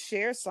I would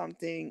share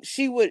something,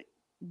 she would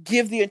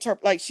give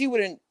she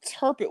would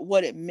interpret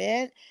what it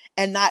meant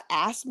and not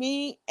ask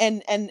me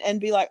and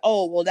be like,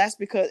 oh, well, that's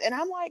because, and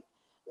I'm like,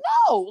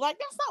 no, like,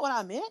 that's not what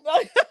I meant.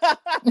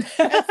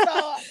 And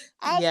so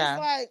I was just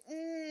like,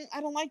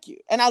 I don't like you.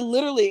 And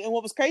and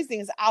what was crazy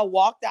is I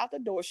walked out the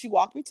door. She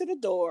walked me to the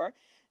door.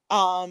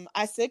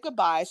 I said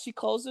goodbye. She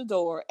closed the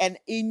door, and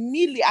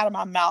immediately out of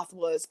my mouth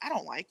was, I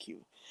don't like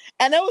you.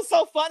 And it was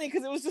so funny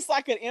because it was just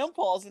like an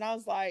impulse. And I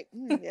was like,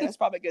 yeah, that's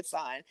probably a good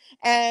sign.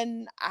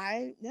 And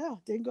I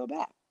didn't go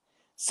back.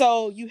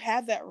 So you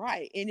have that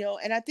right.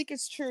 And I think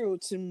it's true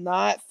to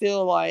not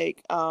feel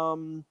like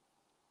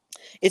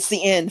it's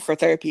the end for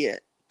therapy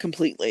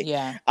completely.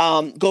 Yeah.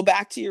 Go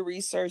back to your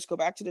research, go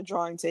back to the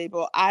drawing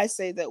table. I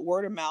say that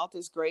word of mouth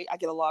is great. I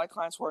get a lot of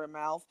clients word of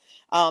mouth.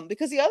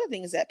 Because the other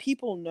thing is that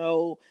people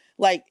know,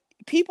 like,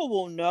 people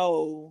will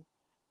know,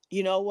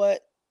 you know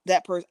what,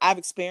 that person, I've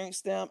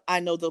experienced them, I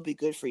know they'll be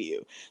good for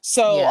you.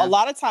 So a Yeah.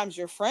 lot of times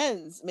your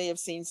friends may have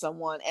seen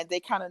someone and they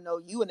kind of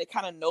know you and they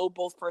kind of know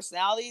both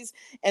personalities.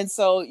 And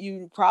so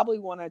you probably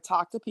want to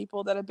talk to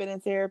people that have been in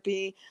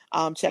therapy,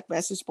 check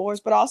message boards,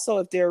 but also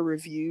if there are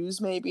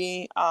reviews,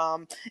 maybe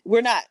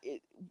we're not,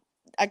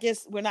 I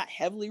guess we're not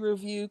heavily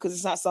reviewed because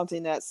it's not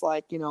something that's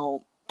like,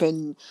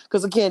 been,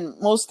 because again,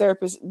 most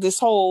therapists, this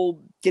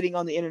whole getting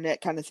on the internet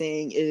kind of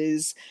thing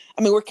is,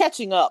 I mean, we're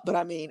catching up, but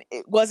I mean,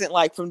 it wasn't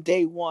like from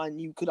day one,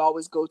 you could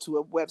always go to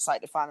a website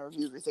to find a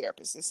review of your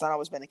therapist. It's not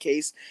always been the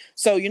case.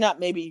 So may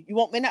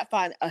not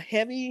find a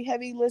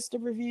heavy list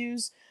of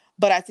reviews,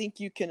 but I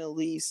think you can at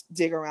least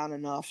dig around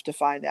enough to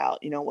find out,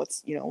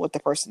 what the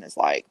person is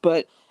like.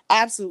 But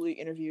absolutely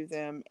interview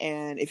them.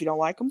 And if you don't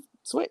like them,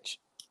 switch.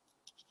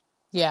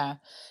 Yeah.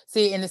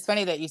 See, and it's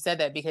funny that you said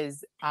that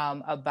because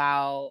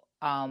about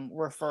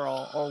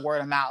referral or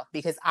word of mouth,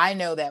 because I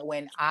know that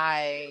when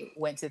I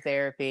went to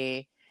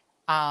therapy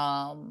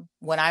for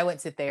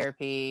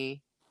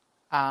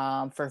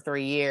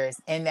 3 years.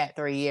 In that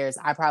 3 years,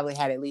 I probably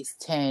had at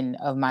least 10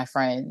 of my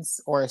friends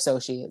or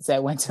associates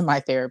that went to my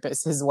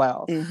therapist as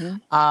well.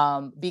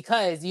 Mm-hmm.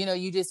 Because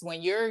you just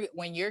when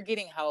you're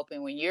getting help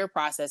and when you're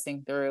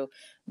processing through,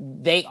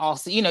 they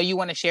also you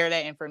want to share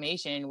that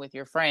information with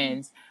your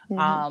friends.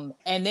 Mm-hmm.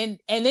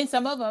 And then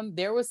some of them,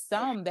 there was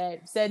some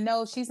that said,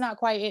 no, she's not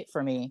quite it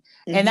for me,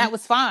 and Mm-hmm. that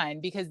was fine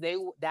because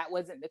that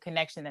wasn't the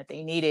connection that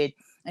they needed.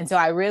 And so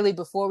I really,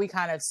 before we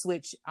kind of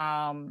switch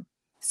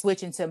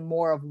into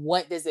more of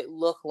what does it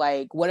look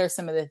like, what are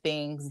some of the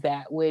things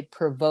that would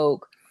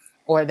provoke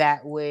or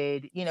that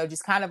would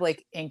just kind of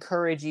like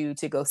encourage you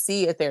to go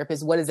see a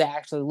therapist, what does that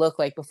actually look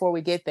like? Before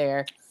we get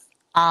there,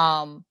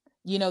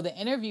 the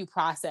interview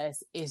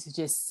process is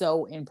just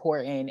so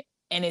important,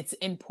 and it's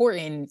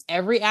important in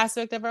every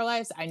aspect of our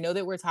lives. I know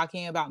that we're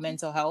talking about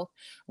mental health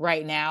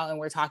right now and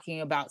we're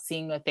talking about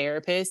seeing a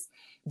therapist,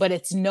 but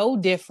it's no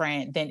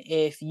different than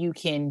if you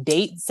can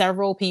date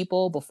several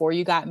people before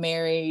you got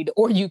married,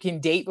 or you can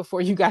date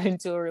before you got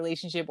into a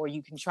relationship, or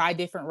you can try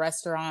different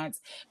restaurants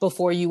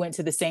before you went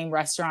to the same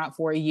restaurant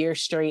for a year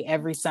straight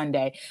every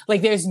Sunday.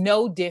 Like, there's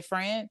no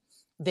different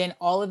than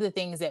all of the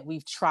things that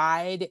we've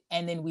tried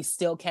and then we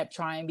still kept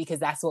trying because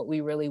that's what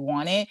we really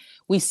wanted.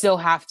 We still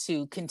have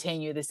to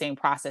continue the same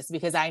process,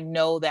 because I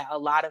know that a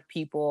lot of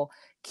people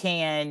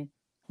can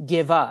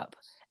give up.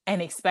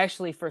 And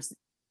especially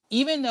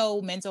even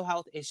though mental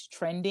health is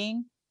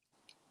trending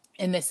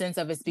in the sense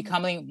of it's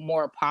becoming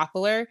more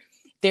popular,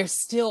 there's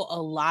still a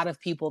lot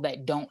of people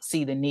that don't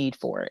see the need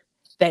for it,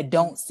 that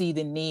don't see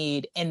the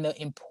need and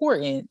the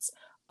importance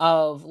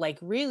of like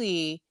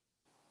really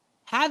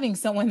having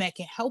someone that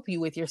can help you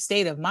with your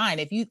state of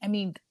mind.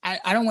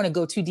 I don't want to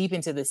go too deep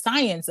into the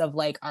science of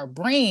like our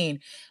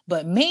brain,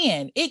 but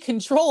man, it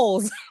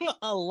controls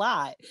a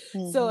lot. So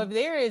Mm-hmm. if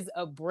there is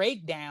a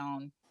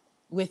breakdown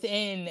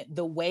within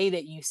the way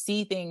that you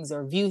see things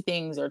or view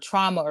things, or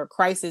trauma or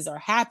crisis are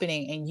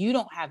happening, and you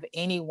don't have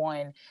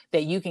anyone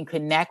that you can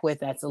connect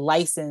with that's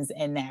licensed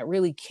and that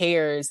really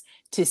cares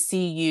to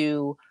see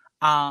you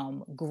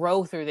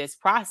grow through this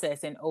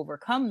process and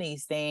overcome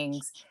these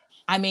things,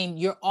 I mean,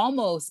 you're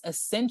almost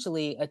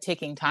essentially a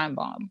ticking time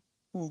bomb.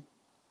 Mm.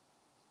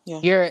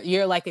 Yeah.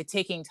 You're like a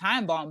ticking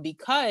time bomb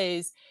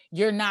because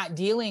you're not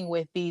dealing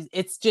with these.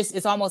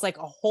 It's almost like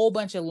a whole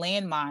bunch of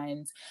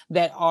landmines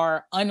that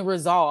are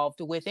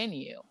unresolved within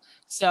you.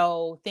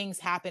 So things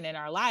happen in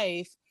our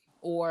life,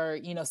 or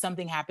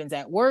something happens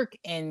at work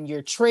and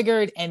you're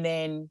triggered, and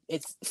then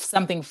it's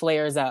something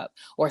flares up,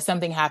 or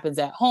something happens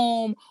at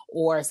home,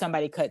 or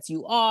somebody cuts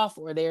you off,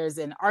 or there's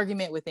an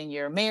argument within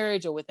your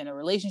marriage or within a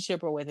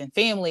relationship or within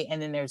family,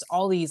 and then there's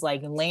all these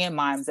like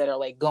landmines that are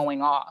like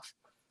going off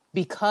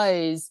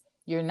because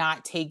you're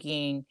not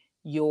taking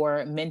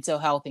your mental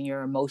health and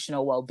your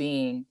emotional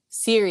well-being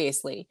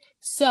seriously.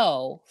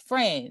 So,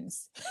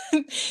 friends,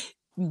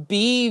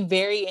 be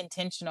very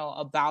intentional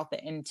about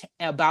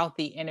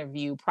the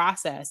interview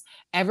process.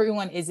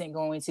 Everyone isn't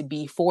going to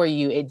be for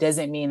you. It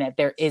doesn't mean that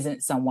there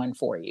isn't someone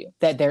for you,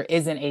 that there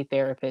isn't a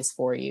therapist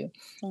for you.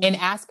 Mm-hmm. And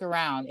ask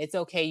around. It's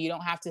okay. You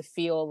don't have to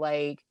feel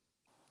like,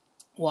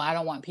 well, I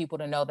don't want people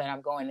to know that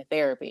I'm going to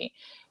therapy.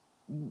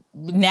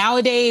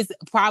 Nowadays,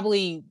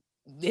 probably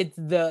it's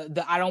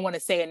the I don't want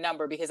to say a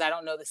number because I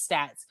don't know the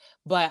stats,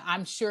 but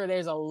I'm sure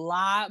there's a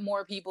lot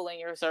more people in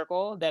your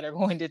circle that are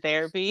going to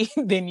therapy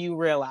than you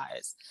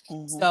realize.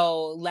 Mm-hmm.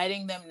 So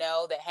letting them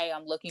know that, hey,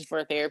 I'm looking for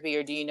a therapy,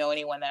 or do you know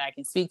anyone that I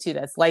can speak to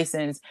that's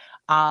licensed,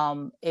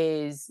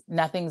 is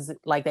nothing's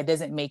like that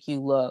doesn't make you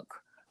look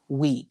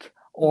weak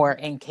or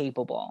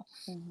incapable.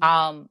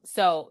 Mm-hmm.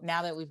 So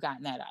now that we've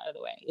gotten that out of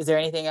the way, is there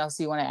anything else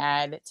you want to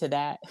add to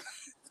that?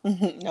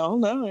 No,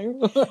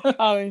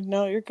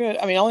 no, you're good.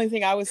 I mean, the only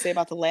thing I would say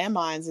about the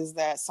landmines is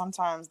that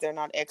sometimes they're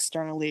not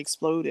externally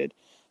exploded.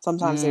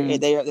 Sometimes they're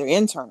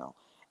internal,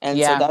 and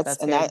so Yeah, that's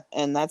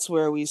good. that's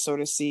where we sort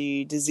of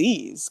see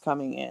disease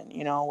coming in.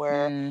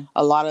 Where Mm,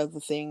 a lot of the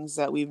things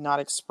that we've not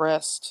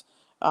expressed,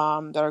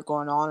 that are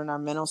going on in our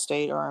mental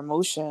state or our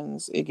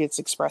emotions, it gets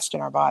expressed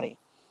in our body.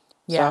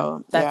 Yeah,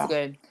 So that's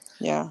good.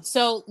 yeah.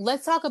 So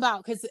let's talk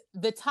about, because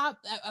the top,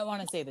 I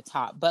want to say the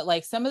top, but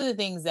like some of the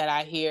things that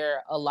I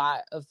hear a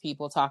lot of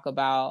people talk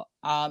about,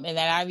 and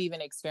that I've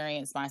even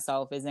experienced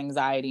myself, is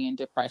anxiety and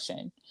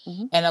depression.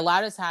 Mm-hmm. And a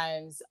lot of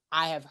times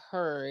I have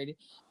heard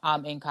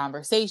in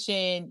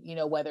conversation,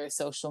 whether it's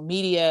social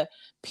media,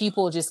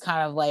 people just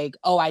kind of like,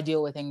 oh, I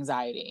deal with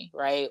anxiety,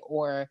 right?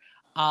 Or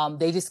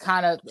they just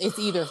kind of, it's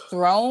either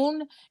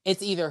thrown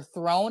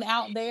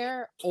out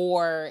there,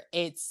 or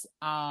it's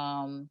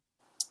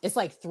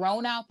like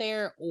thrown out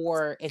there,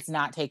 or it's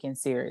not taken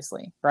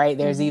seriously, right?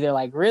 There's Mm-hmm. either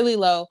like really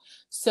low.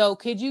 So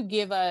could you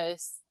give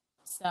us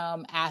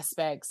some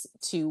aspects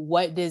to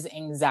what does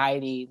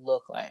anxiety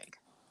look like?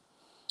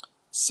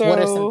 What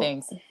are some So,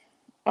 things?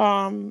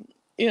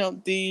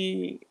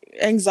 the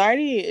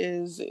anxiety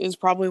is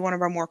probably one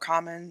of our more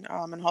common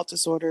mental health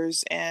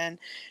disorders, and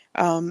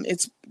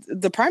it's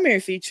the primary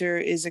feature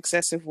is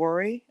excessive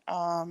worry.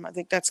 I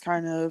think that's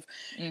kind of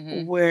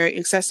Mm-hmm. where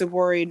excessive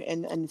worry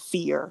and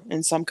fear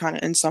in some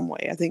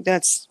way. I think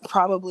that's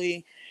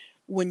probably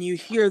when you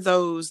hear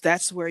those,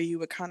 that's where you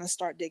would kind of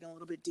start digging a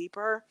little bit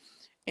deeper.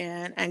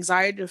 And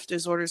anxiety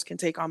disorders can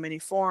take on many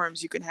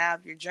forms. You can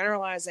have your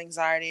generalized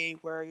anxiety,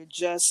 where you're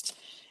just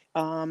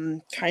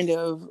kind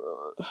of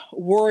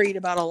worried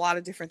about a lot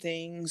of different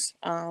things.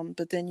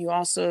 But then you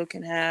also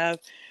can have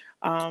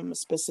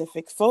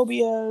specific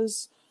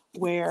phobias,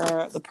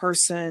 where the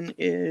person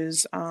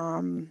is,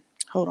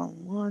 hold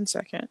on one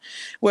second,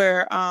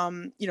 where,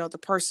 the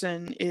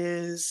person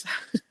is,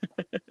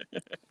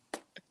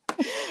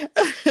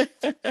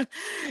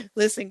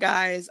 listen,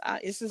 guys,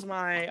 this is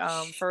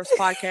my first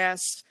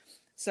podcast.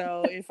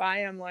 So if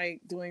I am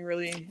like doing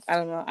really, I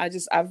don't know,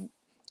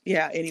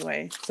 yeah,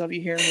 anyway. So if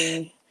you hear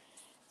me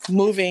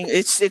moving,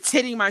 it's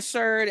hitting my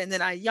shirt, and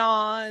then I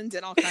yawned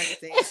and all kinds of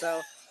things.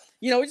 So,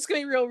 we're just gonna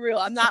be real.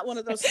 I'm not one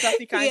of those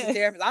stuffy kinds of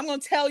therapists. I'm gonna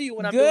tell you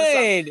when I'm doing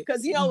something, Good.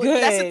 because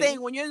that's the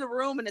thing, when you're in the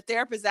room and the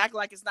therapist act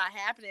like it's not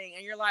happening,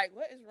 and you're like,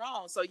 what is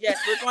wrong? So yes,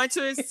 we're going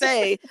to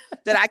say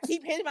that I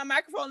keep hitting my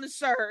microphone in the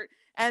shirt,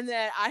 and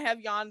that I have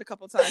yawned a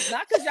couple times,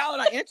 not because y'all are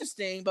not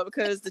interesting, but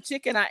because the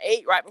chicken I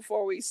ate right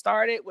before we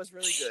started was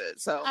really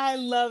good. So I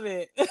love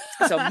it.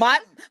 so my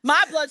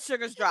blood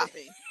sugar's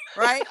dropping,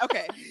 right?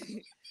 Okay.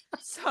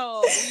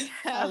 So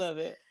I love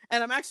it.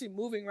 and I'm actually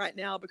moving right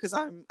now because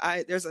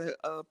there's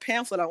a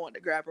pamphlet I want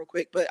to grab real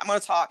quick, but I'm going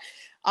to talk.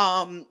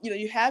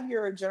 You have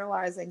your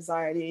generalized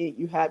anxiety,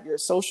 you have your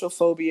social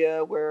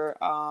phobia, where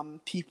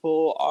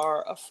people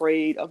are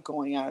afraid of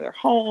going out of their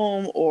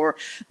home, or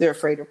they're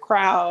afraid of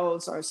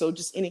crowds, or so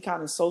just any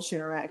kind of social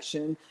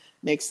interaction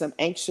makes them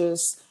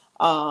anxious.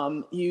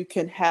 You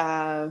can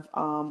have,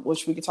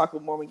 which we can talk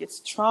about more when we get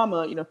to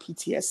trauma,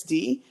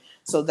 PTSD.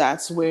 So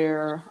that's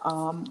where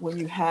when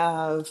you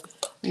have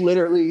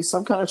literally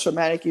some kind of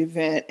traumatic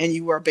event, and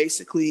you are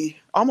basically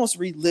almost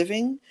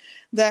reliving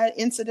that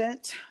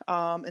incident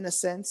in a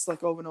sense,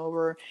 like over and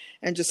over,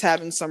 and just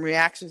having some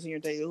reactions in your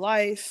daily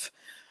life.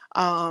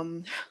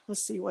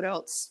 Let's see what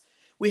else.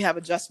 We have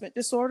adjustment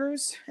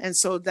disorders. And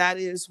so that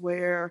is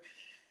where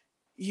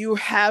you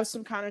have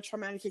some kind of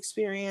traumatic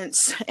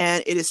experience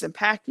and it is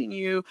impacting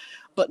you,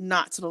 but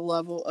not to the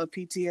level of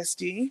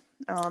PTSD.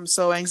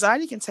 So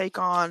anxiety can take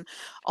on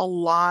a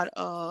lot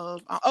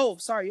of,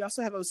 you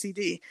also have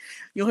OCD.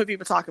 You'll hear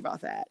people talk about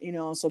that,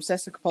 so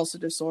obsessive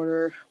compulsive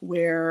disorder,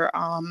 where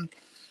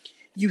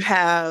you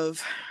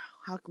have,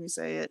 how can we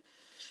say it?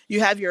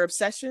 You have your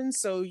obsession,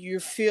 so you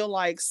feel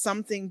like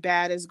something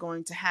bad is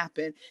going to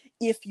happen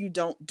if you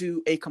don't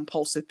do a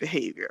compulsive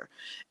behavior.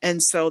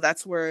 And so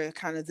that's where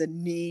kind of the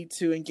need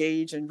to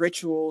engage in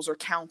rituals or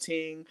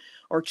counting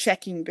or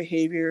checking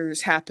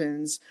behaviors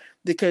happens,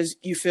 because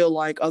you feel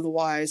like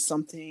otherwise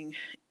something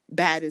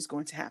bad is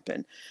going to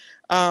happen.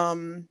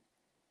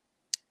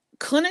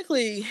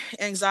 Clinically,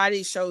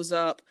 anxiety shows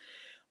up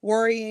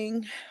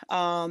worrying,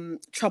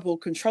 trouble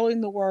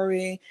controlling the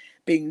worry,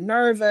 being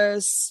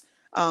nervous,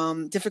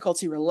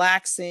 difficulty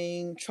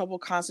relaxing, trouble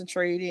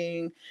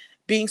concentrating,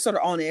 being sort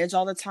of on edge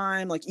all the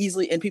time, like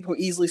easily, and people are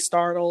easily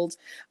startled.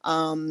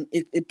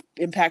 It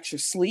impacts your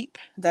sleep.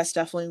 That's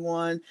definitely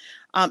one.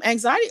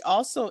 Anxiety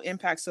also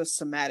impacts us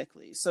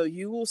somatically. So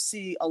you will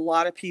see a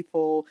lot of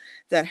people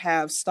that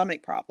have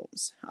stomach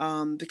problems,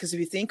 because if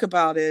you think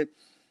about it,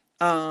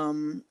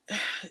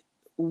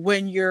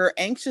 when you're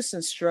anxious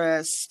and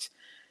stressed,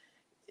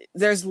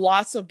 there's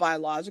lots of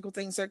biological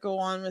things that go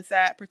on with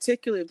that,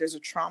 particularly if there's a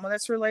trauma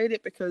that's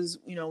related, because,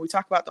 we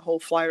talk about the whole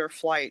flight or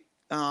flight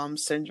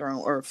syndrome,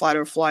 or flight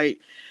or flight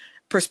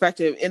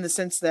perspective, in the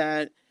sense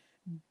that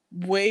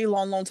way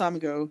long time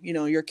ago,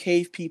 your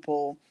cave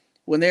people,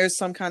 when there's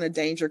some kind of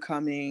danger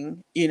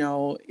coming,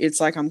 it's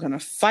like, I'm going to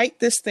fight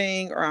this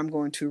thing or I'm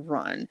going to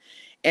run.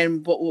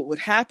 And what would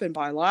happen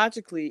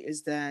biologically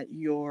is that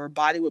your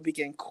body would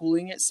begin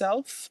cooling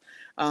itself.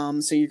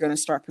 So you're going to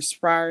start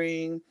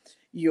perspiring.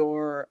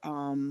 Your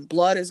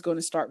blood is going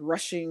to start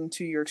rushing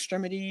to your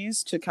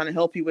extremities to kind of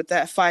help you with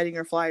that fighting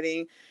or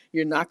flighting.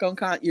 You're not going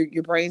to,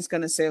 your brain's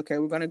going to say, okay,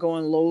 we're going to go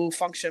in low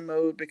function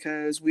mode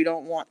because we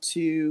don't want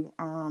to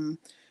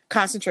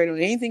concentrate on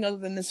anything other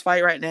than this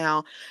fight right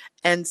now.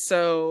 And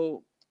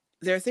so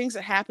there are things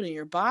that happen in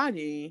your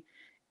body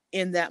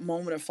in that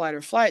moment of flight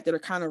or flight that are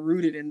kind of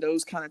rooted in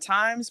those kind of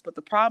times. But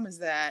the problem is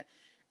that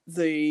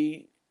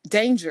the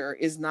danger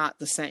is not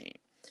the same.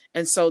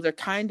 And so they're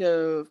kind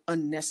of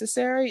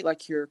unnecessary,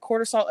 like your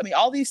cortisol. I mean,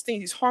 all these things,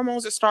 these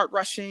hormones that start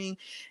rushing,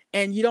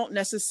 and you don't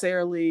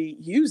necessarily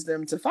use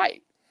them to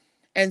fight.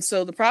 And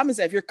so the problem is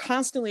that if you're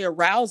constantly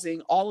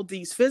arousing all of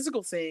these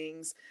physical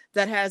things,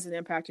 that has an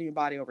impact on your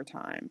body over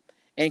time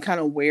and kind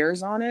of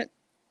wears on it.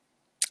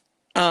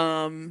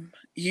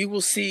 You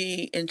will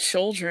see in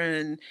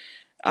children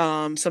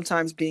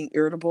sometimes being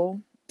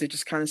irritable. They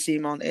just kind of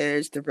seem on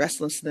edge, the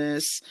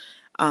restlessness.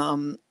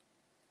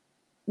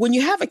 When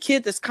you have a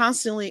kid that's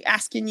constantly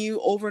asking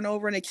you over and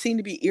over and they seem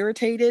to be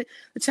irritated,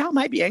 the child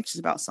might be anxious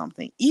about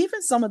something.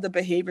 Even some of the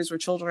behaviors where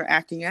children are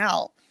acting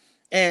out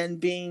and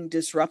being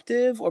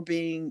disruptive or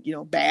being,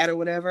 bad or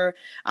whatever.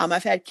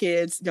 I've had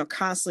kids,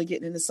 constantly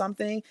getting into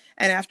something.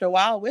 And after a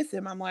while with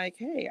them, I'm like,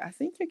 hey, I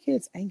think your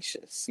kid's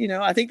anxious.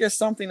 I think there's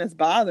something that's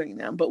bothering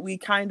them, but we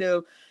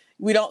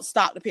don't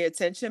stop to pay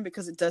attention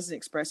because it doesn't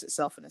express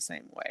itself in the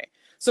same way.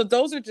 So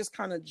those are just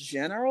kind of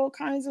general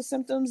kinds of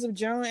symptoms of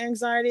general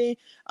anxiety,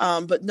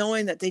 but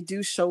knowing that they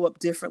do show up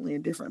differently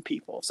in different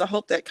people. So I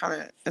hope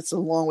that's a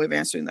long way of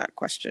answering that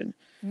question.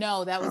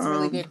 No, that was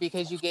really good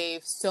because you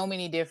gave so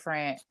many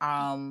different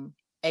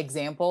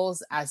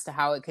examples as to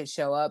how it could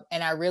show up.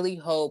 And I really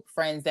hope,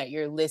 friends, that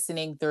you're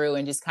listening through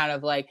and just kind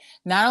of like,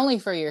 not only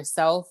for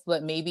yourself,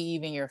 but maybe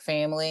even your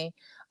family,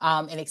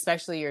 and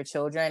especially your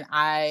children.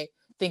 I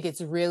think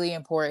it's really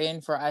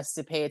important for us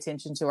to pay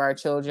attention to our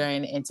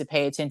children and to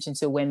pay attention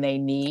to when they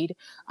need,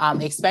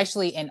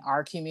 especially in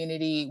our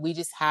community. We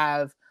just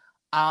have,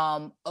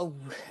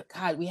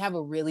 we have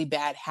a really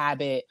bad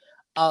habit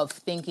of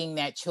thinking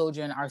that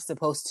children are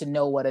supposed to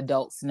know what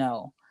adults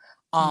know,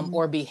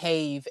 or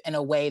behave in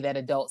a way that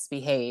adults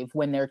behave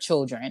when they're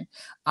children.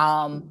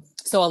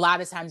 So a lot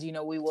of times,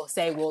 we will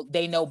say, well,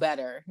 they know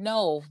better.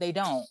 No, they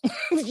don't.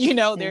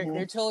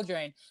 They're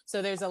children.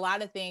 So there's a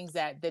lot of things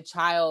that the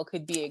child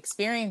could be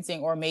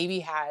experiencing or maybe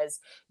has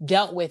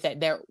dealt with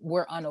that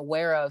we're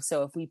unaware of.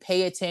 So if we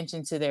pay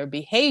attention to their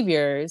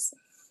behaviors,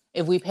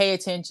 if we pay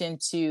attention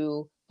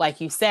to, like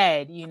you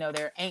said,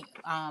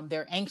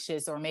 they're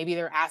anxious, or maybe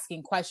they're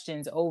asking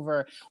questions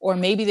over, or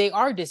maybe they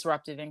are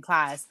disruptive in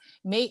class.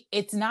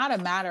 It's not a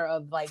matter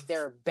of like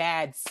they're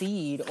bad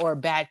seed or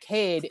bad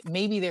kid.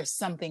 Maybe there's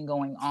something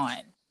going on.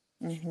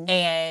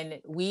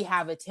 And we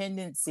have a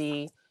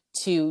tendency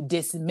to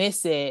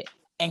dismiss it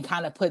and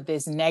kind of put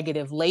this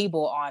negative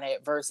label on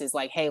it versus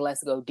like, hey,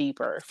 let's go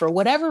deeper. For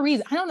whatever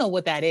reason, I don't know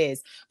what that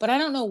is, but I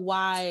don't know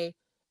why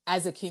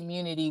as a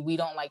community, we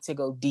don't like to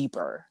go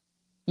deeper.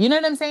 You know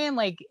what I'm saying?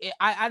 Like,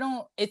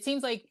 it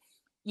seems like,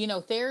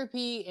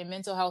 therapy and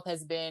mental health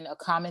has been a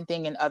common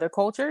thing in other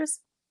cultures.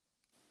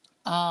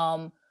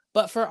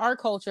 But for our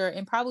culture,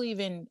 and probably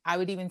even, I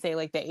would even say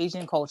like the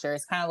Asian culture,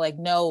 it's kind of like,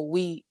 no,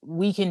 we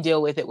can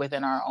deal with it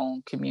within our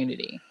own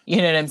community. You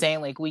know what I'm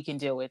saying? Like, we can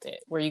deal with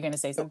it. Were you going to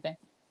say something?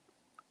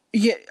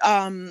 Yeah.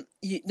 I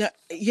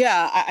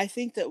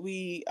think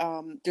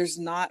that there's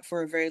not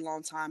for a very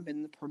long time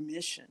been the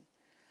permission.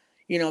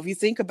 If you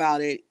think about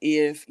it,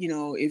 if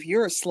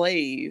you're a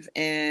slave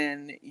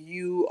and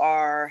you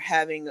are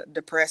having a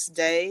depressed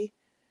day,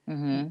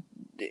 I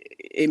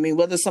mean,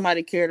 whether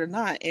somebody cared or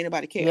not,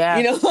 anybody cared.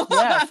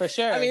 Yeah, for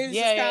sure. I mean, it's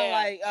just kind of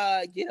like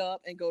get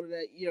up and go to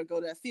that, go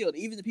to that field.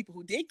 Even the people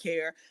who did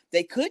care,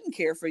 they couldn't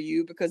care for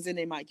you because then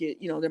they might get,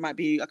 there might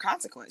be a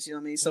consequence. You know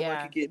what I mean?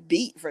 Someone could get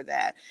beat for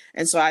that.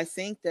 And so I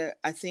think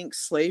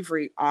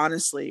slavery,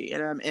 honestly,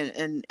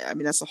 and I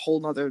mean that's a whole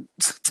nother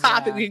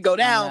topic we can go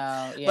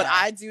down. But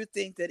I do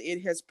think that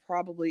it has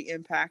probably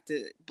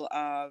impacted,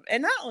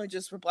 and not only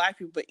just for Black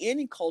people, but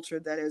any culture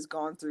that has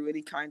gone through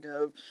any kind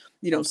of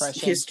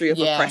history of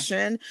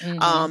oppression,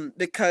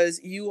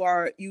 because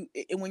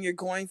when you're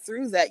going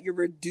through that, you're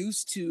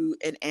reduced to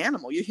an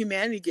animal. Your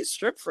humanity gets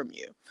stripped from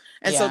you,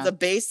 and so the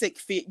basic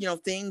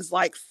things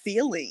like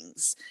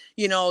feelings,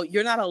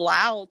 you're not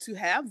allowed to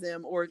have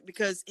them, or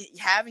because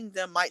having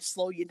them might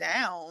slow you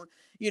down,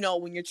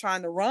 when you're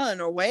trying to run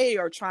away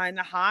or trying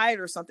to hide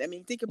or something. I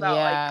mean, think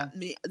about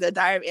the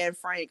Diary of Anne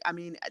Frank. I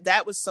mean,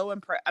 that was so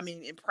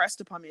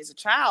impressed upon me as a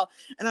child,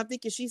 and I'm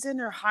thinking, she's in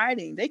there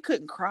hiding. They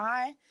couldn't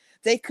cry.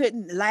 They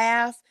couldn't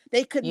laugh.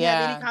 They couldn't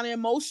have any kind of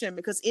emotion,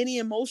 because any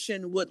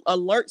emotion would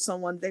alert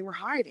someone they were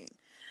hiding.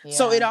 Yeah.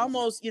 So it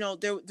almost,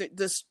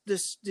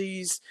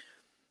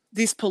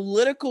 these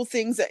political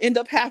things that end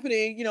up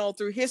happening,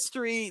 through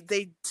history,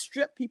 they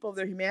strip people of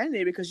their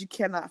humanity because you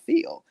cannot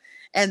feel.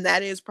 And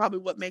that is probably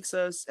what makes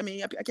us, I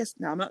mean, I guess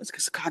now I'm not,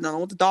 because God, I don't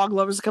want the dog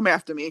lovers to come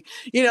after me,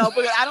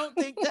 but I don't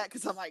think that,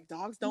 because I'm like,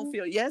 dogs don't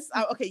feel. Yes,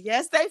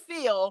 yes, they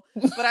feel.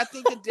 But I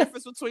think the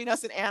difference between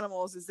us and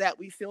animals is that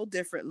we feel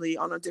differently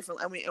on a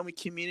different, and we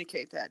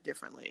communicate that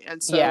differently.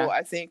 And so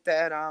I think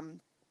that,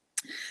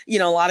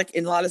 in a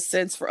lot of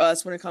sense for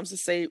us, when it comes to,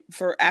 say,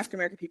 for African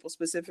American people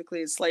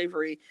specifically in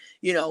slavery,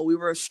 we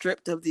were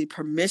stripped of the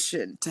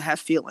permission to have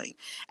feeling.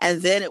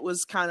 And then it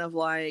was kind of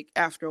like,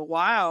 after a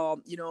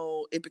while,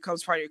 it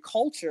becomes part of your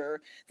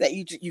culture that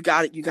you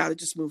got to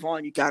just move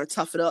on. You got to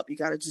tough it up. You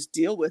got to just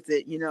deal with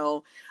it,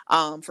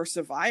 for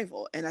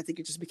survival. And I think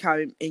it just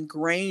became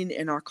ingrained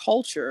in our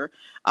culture,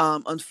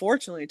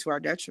 unfortunately, to our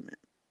detriment.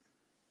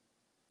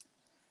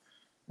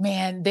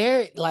 Man,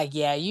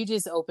 you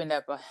just opened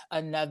up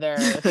another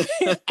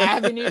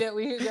avenue that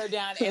we could go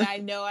down. And I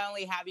know I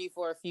only have you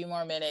for a few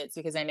more minutes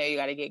because I know you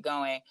got to get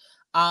going.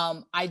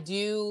 I'll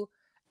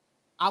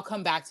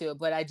come back to it,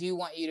 but I do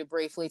want you to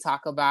briefly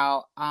talk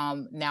about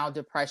now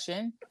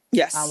depression.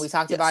 Yes. We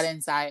talked about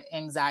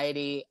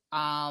anxiety.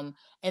 And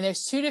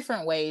there's two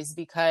different ways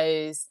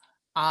because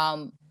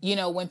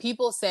when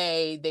people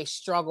say they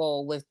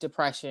struggle with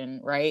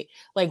depression, right?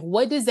 Like,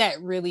 what does that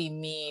really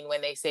mean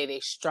when they say they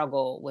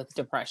struggle with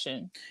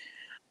depression?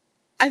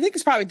 I think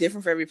it's probably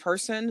different for every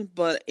person,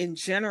 but in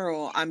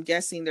general, I'm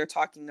guessing they're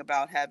talking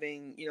about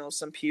having,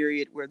 some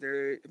period where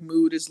their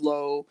mood is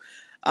low,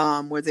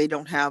 where they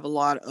don't have a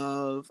lot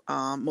of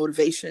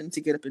motivation to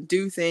get up and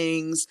do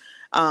things.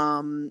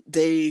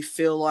 They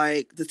feel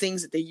like the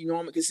things that they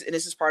normally, and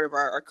this is part of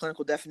our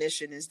clinical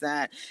definition, is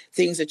that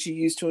things that you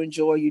used to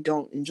enjoy, you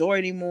don't enjoy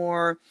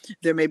anymore.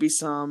 There may be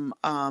some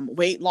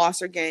weight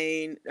loss or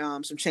gain,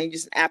 some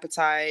changes in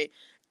appetite.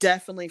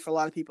 Definitely for a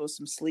lot of people,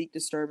 some sleep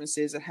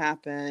disturbances that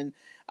happen.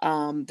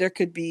 There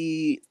could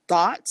be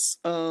thoughts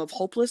of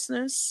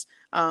hopelessness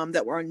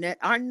that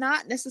are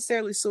not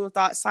necessarily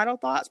suicidal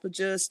thoughts, but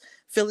just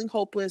feeling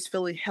hopeless,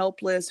 feeling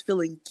helpless,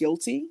 feeling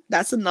guilty.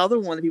 That's another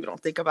one that people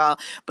don't think about.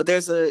 But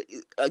there's a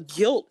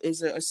guilt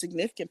is a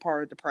significant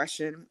part of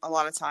depression a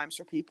lot of times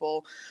for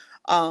people.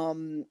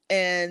 And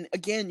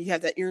again, you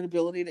have that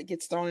irritability that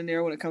gets thrown in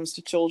there when it comes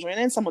to children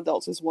and some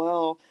adults as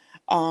well.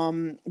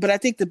 But I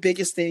think the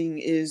biggest thing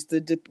is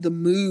the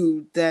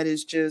mood that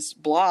is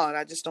just blah. And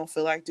I just don't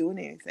feel like doing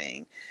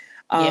anything.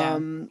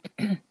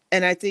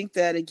 And I think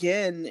that,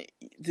 again,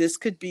 this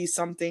could be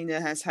something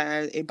that has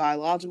had a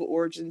biological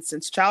origin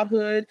since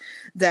childhood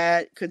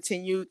that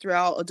continued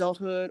throughout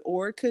adulthood,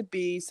 or it could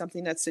be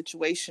something that's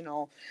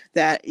situational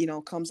that,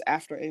 comes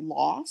after a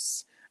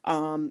loss.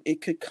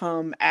 It could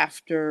come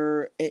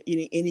after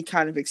any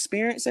kind of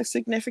experience that's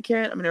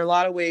significant. I mean, there are a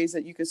lot of ways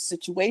that you could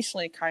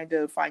situationally kind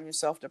of find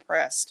yourself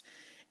depressed.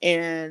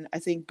 And I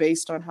think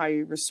based on how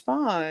you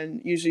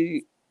respond,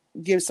 usually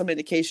gives some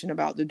indication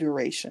about the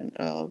duration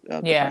of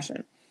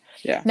depression.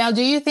 Yeah. Now,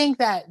 do you think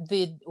that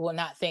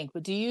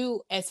do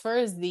you, as far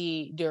as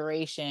the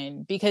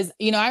duration, because,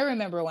 I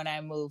remember when I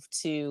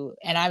moved to,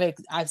 and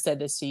I've said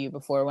this to you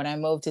before, when I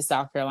moved to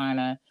South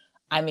Carolina,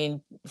 I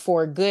mean,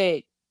 for a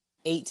good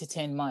 8 to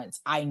 10 months,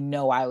 I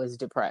know I was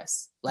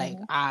depressed. Like,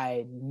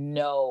 I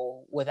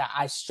know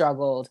I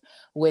struggled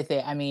with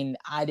it. I mean,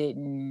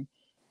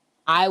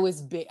 I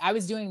was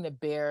doing the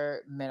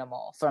bare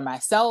minimal for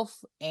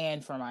myself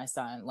and for my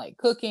son, like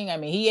cooking. I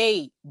mean, he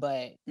ate,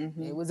 but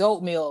it was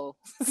oatmeal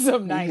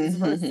some nights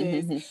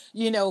versus,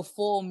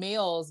 full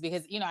meals,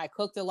 because, I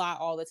cooked a lot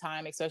all the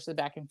time, especially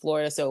back in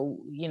Florida. So,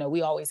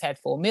 we always had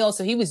full meals.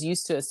 So he was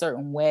used to a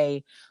certain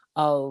way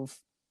of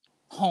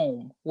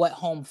what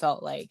home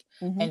felt like.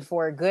 And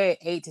for a good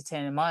 8 to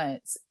 10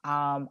 months,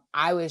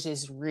 I was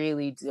just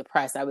really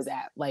depressed. I was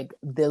at like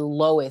the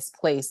lowest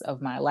place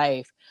of my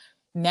life.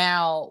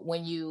 Now,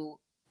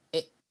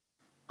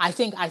 I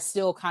think I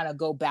still kind of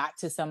go back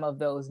to some of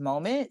those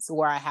moments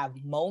where I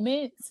have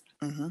moments,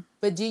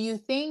 but do you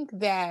think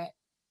that,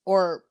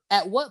 or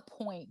at what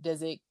point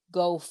does it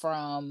go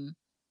from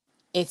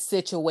it's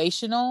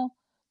situational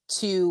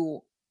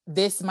to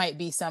this might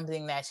be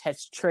something that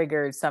has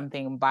triggered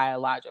something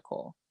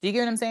biological? Do you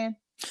get what I'm saying?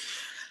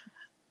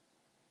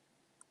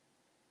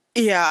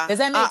 Yeah. Does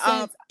that make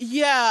sense?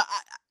 Yeah.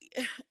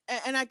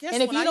 And I guess,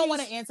 and if you don't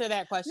want to answer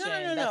that question,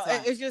 no.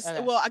 It's just,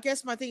 okay. Well, I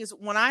guess my thing is,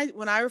 when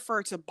I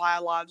refer to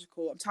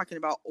biological, I'm talking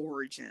about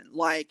origin.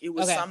 Like, it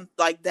was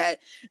like that.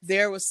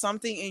 There was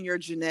something in your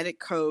genetic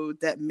code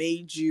that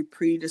made you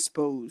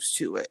predisposed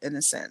to it, in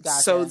a sense.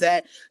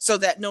 Gotcha. So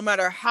that no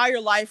matter how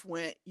your life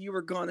went, you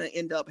were gonna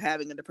end up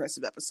having a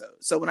depressive episode.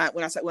 So when I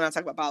talk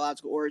about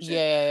biological origin,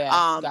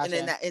 gotcha. And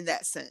in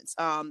that sense,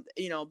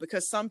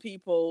 because some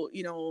people,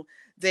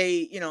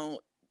 they,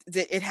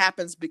 that it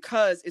happens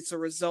because it's a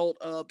result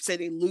of, say,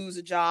 they lose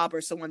a job or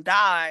someone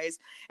dies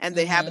and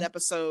they have an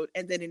episode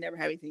and then they never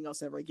have anything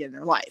else ever again in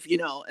their life,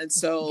 and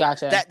so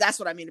gotcha. That's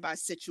what I mean by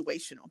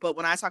situational. But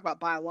when I talk about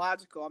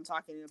biological, I'm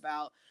talking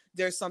about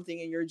there's something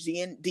in your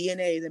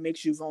DNA that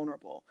makes you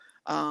vulnerable,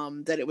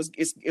 that it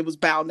was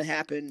bound to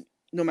happen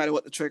no matter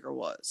what the trigger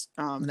was.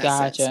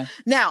 Gotcha. Sense.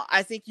 Now,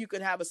 I think you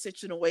could have a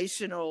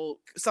situational,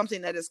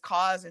 something that is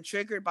caused and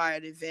triggered by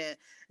an event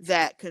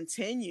that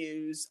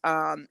continues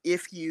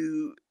if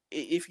you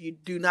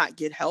do not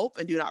get help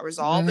and do not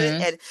resolve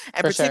it,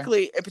 and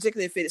particularly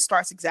if it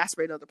starts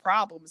exacerbating other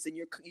problems, then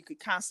you could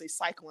constantly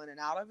cycle in and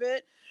out of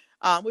it.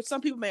 which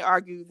some people may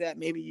argue that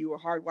maybe you were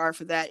hardwired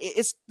for that.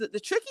 It's the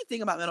tricky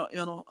thing about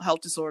mental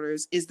health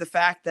disorders is the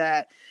fact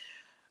that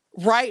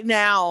right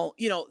now,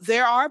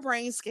 there are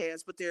brain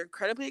scans, but they're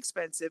incredibly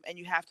expensive and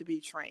you have to be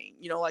trained.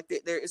 Like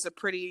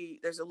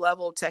there's a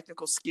level of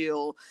technical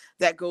skill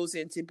that goes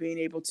into being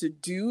able to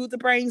do the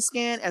brain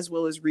scan as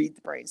well as read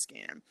the brain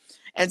scan.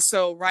 And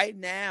so right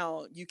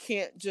now you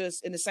can't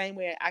just, in the same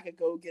way I could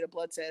go get a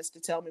blood test to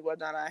tell me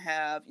whether or not I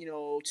have,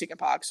 chicken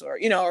pox or,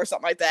 or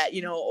something like that,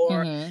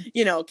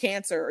 or,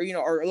 cancer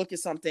or look at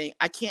something.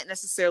 I can't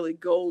necessarily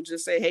go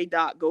just say, hey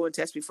doc, go and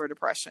test me for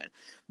depression.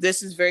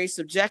 This is very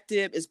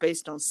subjective. It's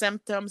based on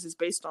symptoms. It's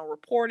based on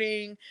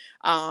reporting.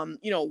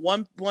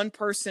 One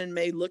person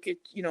may look at,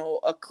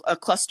 a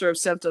cluster of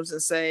symptoms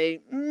and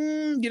say,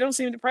 you don't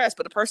seem depressed,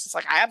 but the person's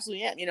like, I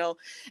absolutely am,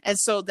 and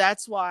so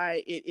that's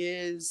why it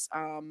is,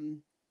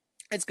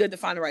 it's good to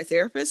find the right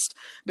therapist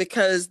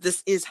because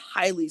this is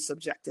highly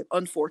subjective,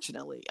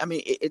 unfortunately. I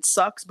mean, it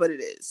sucks, but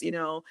it is,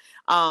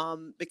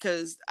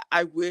 because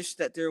I wish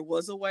that there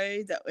was a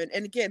way that,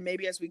 and again,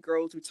 maybe as we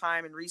grow through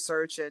time and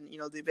research and,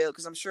 the avail,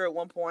 because I'm sure at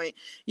one point,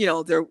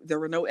 there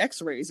were no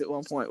x-rays at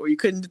one point where you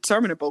couldn't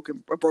determine a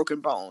broken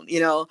bone,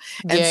 and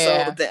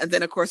so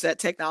then of course that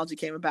technology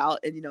came about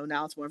and,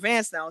 now it's more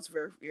advanced. Now it's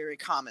very, very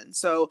common.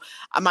 So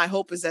my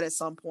hope is that at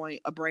some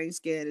point a brain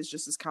scan is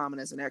just as common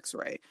as an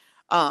x-ray.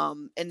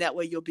 And that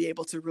way you'll be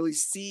able to really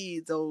see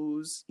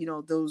those,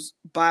 those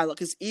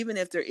because even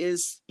if there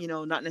is,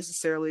 not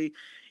necessarily,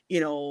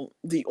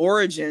 the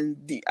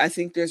origin, I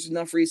think there's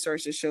enough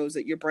research that shows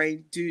that your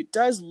brain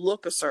does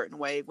look a certain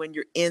way when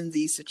you're in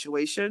these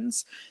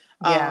situations.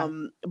 Yeah.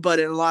 But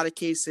in a lot of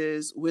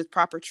cases with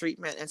proper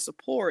treatment and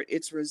support,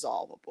 it's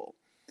resolvable.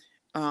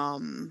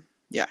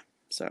 Yeah.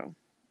 So.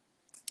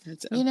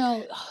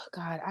 Oh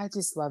God, I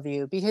just love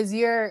you because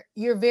you're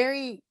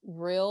very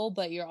real,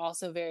 but you're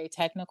also very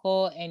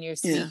technical and you're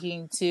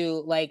speaking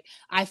to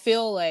I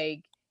feel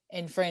like,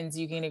 and friends,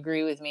 you can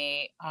agree with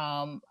me.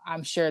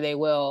 I'm sure they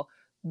will,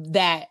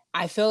 that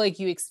I feel like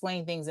you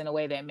explain things in a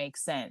way that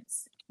makes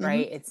sense,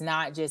 right? Mm-hmm. It's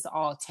not just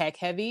all tech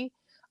heavy.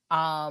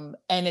 And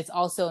it's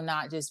also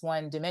not just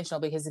one dimensional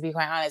because to be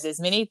quite honest, as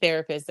many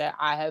therapists that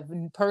I have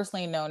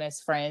personally known as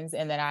friends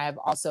and that I have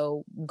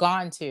also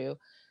gone to,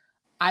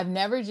 I've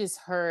never just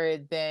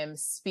heard them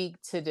speak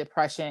to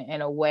depression in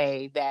a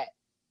way that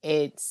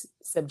it's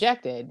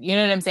subjected. You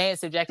know what I'm saying?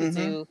 It's subjected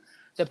to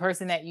the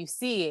person that you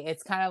see.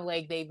 It's kind of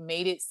like they've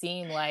made it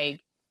seem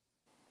like,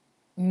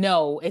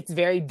 no, it's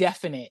very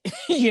definite.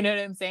 You know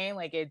what I'm saying?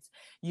 Like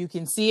you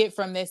can see it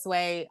from this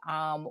way.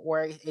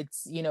 Or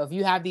it's, if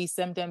you have these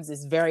symptoms,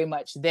 it's very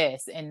much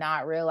this, and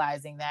not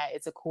realizing that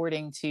it's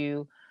according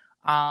to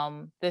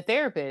the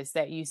therapist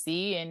that you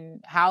see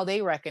and how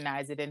they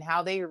recognize it and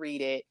how they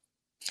read it.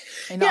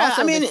 And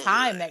also the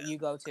time that you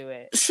go to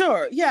it.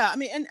 Sure. Yeah. I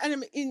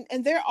mean,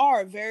 and there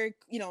are very,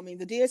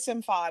 the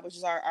DSM-5, which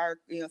is our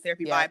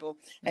therapy Bible,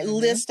 it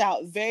lists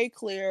out very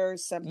clear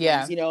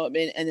symptoms,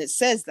 and it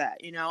says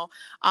that,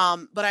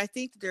 but I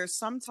think there's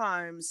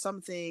sometimes some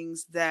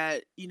things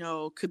that,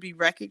 could be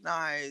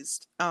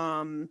recognized,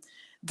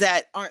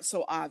 that aren't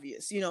so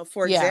obvious,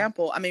 for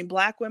example, I mean,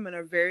 Black women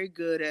are very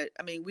good at,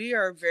 we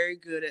are very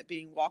good at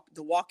being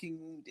the walking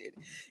wounded,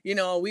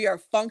 we are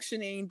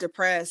functioning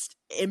depressed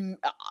in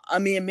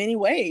many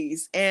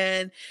ways,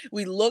 and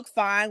we look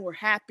fine, we're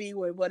happy,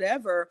 we're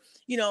whatever,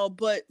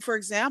 but for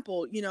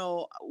example,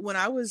 when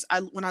I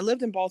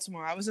lived in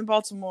Baltimore, I was in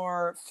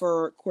Baltimore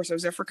of course I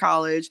was there for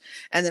college,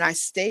 and then I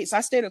stayed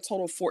a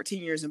total of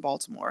 14 years in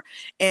Baltimore,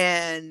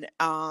 and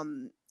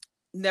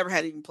never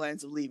had even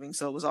plans of leaving,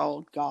 so it was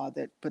all God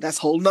but that's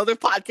a whole nother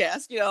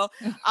podcast,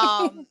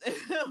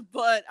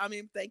 but I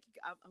mean, thank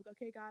you. I'm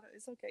okay, God,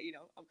 it's okay,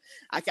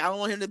 I don't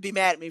want him to be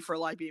mad at me for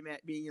being mad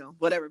at me,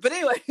 whatever, but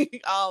anyway,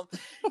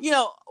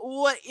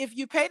 what if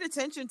you paid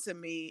attention to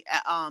me,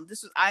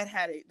 I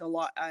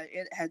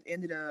had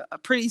ended a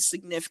pretty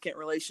significant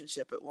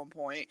relationship at one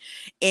point,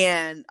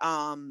 and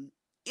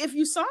if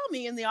you saw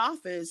me in the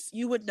office,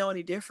 you wouldn't know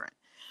any different.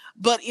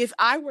 But if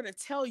I were to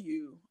tell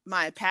you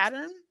my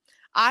pattern,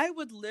 I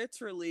would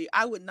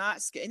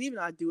not, and even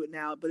I do it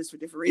now, but it's for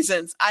different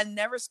reasons. I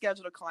never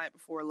scheduled a client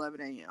before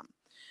 11 a.m.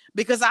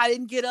 because I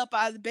didn't get up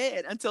out of the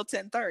bed until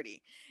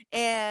 10:30.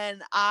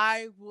 And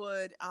I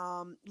would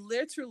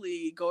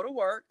literally go to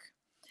work,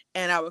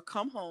 and I would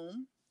come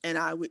home, and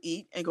I would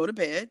eat and go to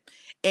bed.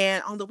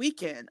 And on the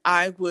weekend,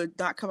 I would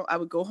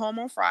go home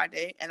on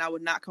Friday, and I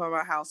would not come out of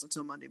my house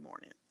until Monday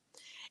morning.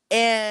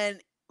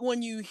 And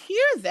when you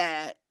hear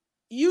that,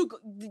 you're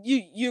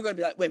gonna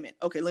be like, wait a minute,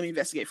 okay, let me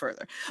investigate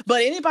further.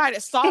 But anybody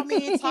that saw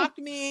me, talked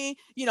to me,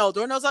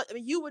 during those,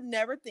 you would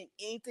never think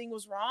anything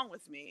was wrong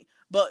with me.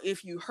 But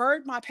if you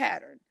heard my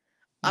pattern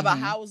about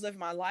how I was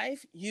living my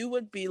life, you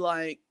would be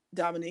like,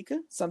 Dominica,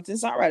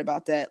 something's not right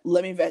about that.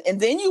 Let me invest. And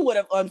then you would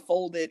have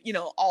unfolded,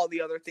 all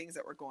the other things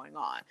that were going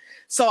on.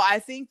 So I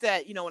think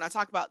that, when I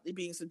talk about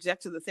being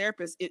subject to the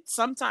therapist,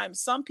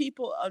 sometimes some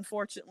people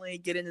unfortunately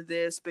get into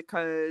this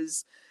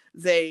because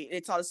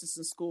they taught us this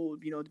in school,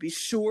 to be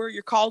sure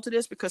you're called to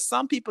this, because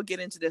some people get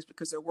into this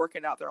because they're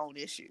working out their own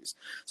issues.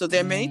 So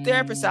there are many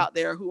therapists out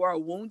there who are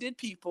wounded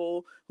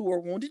people, who are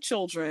wounded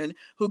children,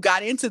 who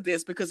got into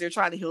this because they're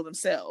trying to heal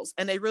themselves,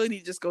 and they really need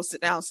to just go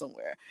sit down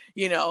somewhere,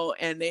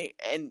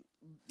 and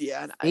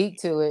yeah.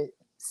 Speak to it.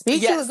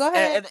 Speak to it. Yes, Go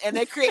ahead. and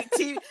they create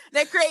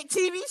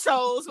TV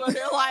shows where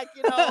they're like,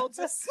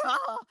 just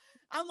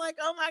I'm like,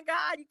 oh my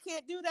God, you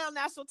can't do that on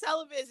national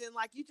television.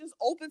 Like, you just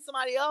open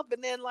somebody up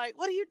and then, like,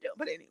 what are you doing?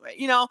 But anyway,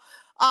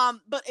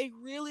 but it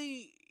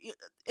really,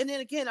 and then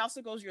again,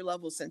 also goes your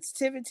level of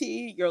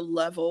sensitivity, your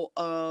level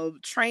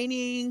of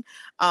training.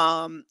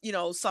 Some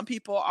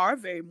people are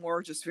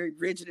just very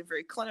rigid and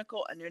very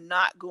clinical, and they're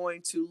not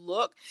going to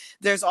look.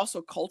 There's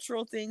also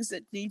cultural things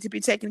that need to be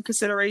taken into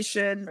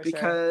consideration,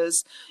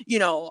 because,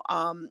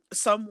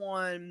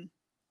 someone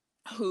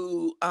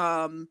who,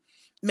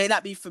 may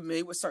not be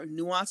familiar with certain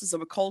nuances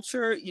of a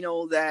culture,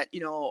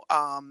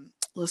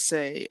 let's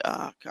say,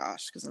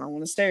 because I don't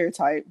want to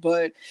stereotype,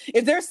 but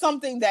if there's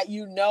something that,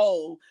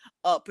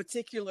 a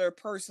particular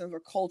person or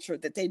culture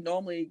that they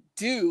normally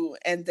do,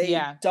 and they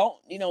don't,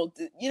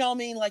 what I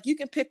mean? Like, you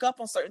can pick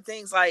up on certain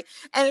things, like,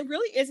 and it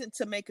really isn't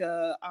to make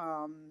a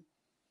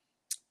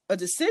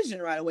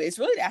decision right away. It's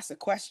really to ask a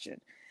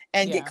question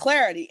and get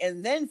clarity.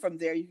 And then from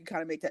there, you can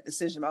kind of make that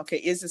decision. Okay,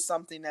 is this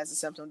something that's a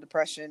symptom of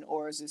depression,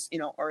 or is this,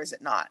 or is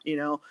it not,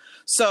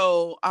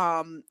 So,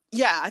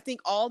 I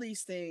think all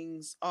these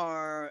things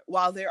are,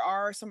 while there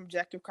are some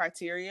objective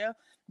criteria,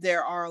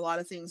 there are a lot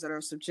of things that are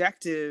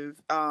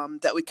subjective,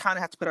 that we kind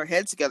of have to put our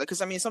heads together.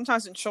 Because, I mean,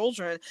 sometimes in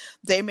children,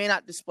 they may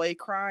not display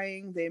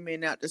crying, they may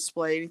not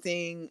display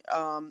anything,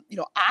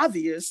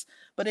 obvious,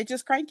 but they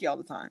just cranky all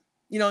the time.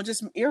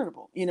 Just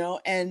irritable,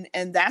 and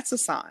that's a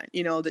sign,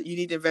 that you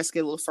need to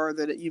investigate a little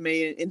further, that you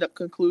may end up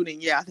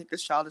concluding, I think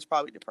this child is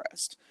probably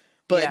depressed.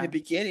 But in the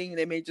beginning,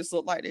 they may just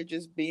look like they're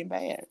just being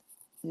bad,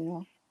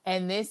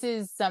 And this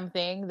is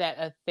something that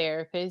a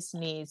therapist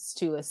needs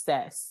to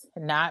assess,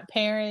 not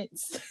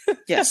parents.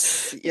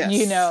 Yes.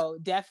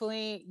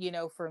 Definitely,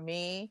 for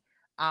me,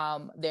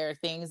 there are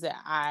things that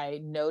I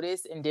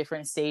notice in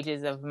different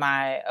stages of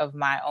my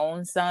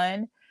own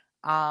son,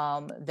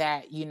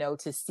 that,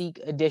 to seek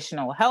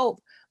additional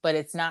help, but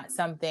it's not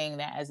something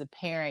that as a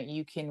parent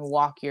you can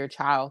walk your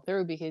child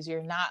through, because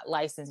you're not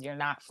licensed, you're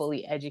not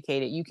fully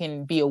educated. You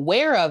can be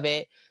aware of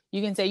it.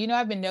 You can say,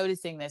 I've been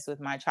noticing this with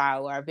my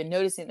child, or I've been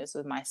noticing this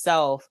with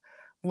myself.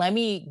 Let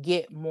me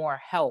get more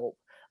help.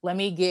 Let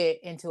me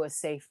get into a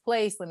safe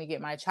place. Let me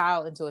get my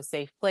child into a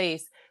safe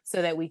place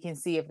so that we can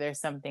see if there's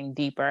something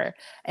deeper.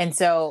 And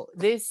so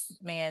this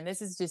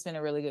has just been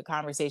a really good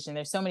conversation.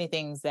 There's so many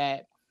things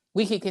that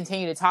we could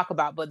continue to talk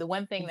about, but the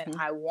one thing that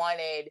I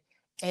wanted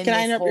Can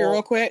I interrupt you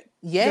real quick?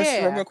 Yeah.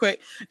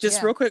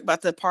 Just real quick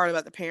about the part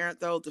about the parent,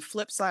 though. The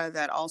flip side of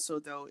that also,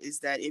 though, is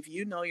that if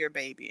you know your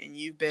baby and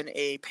you've been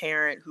a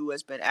parent who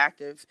has been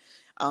active,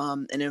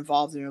 and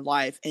involved in your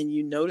life, and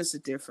you notice a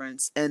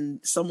difference, and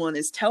someone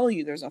is telling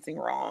you there's nothing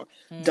wrong,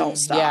 don't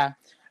stop. Yeah.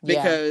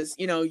 Because,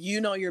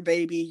 your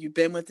baby, you've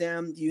been with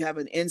them, you have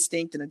an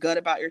instinct and a gut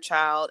about your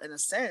child, in a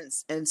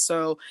sense. And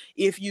so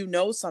if you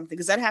know something,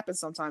 because that happens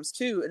sometimes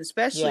too, and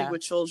especially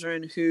with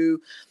children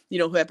who,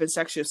 who have been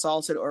sexually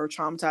assaulted or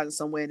traumatized in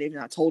some way, and they've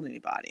not told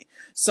anybody.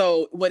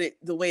 So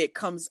the way it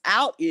comes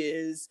out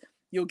is,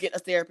 you'll get a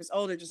therapist,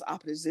 they're just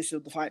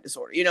oppositional defiant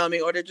disorder, you know what I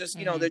mean? Or they're just,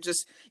 they're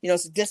just,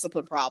 it's a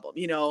discipline problem,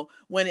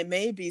 when it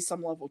may be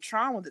some level of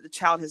trauma that the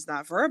child has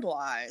not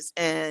verbalized.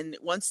 And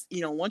once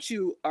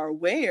you are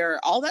aware,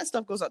 all that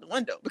stuff goes out the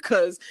window,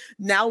 because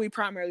now we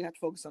primarily have to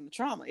focus on the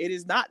trauma. It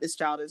is not this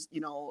child is,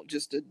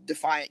 just a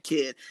defiant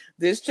kid.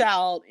 This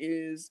child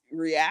is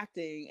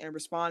reacting and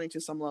responding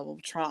to some level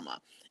of trauma.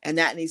 And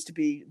that needs to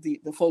be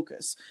the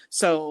focus.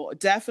 So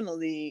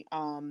definitely,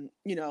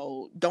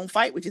 don't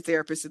fight with your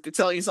therapist if they're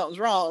telling you something's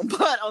wrong.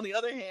 But on the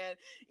other hand,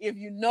 if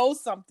you know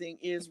something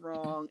is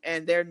wrong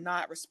and they're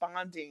not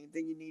responding,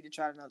 then you need to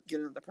try to get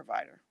another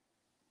provider.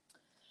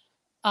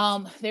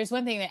 There's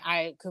one thing that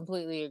I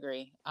completely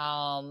agree.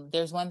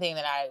 There's one thing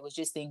that I was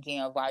just thinking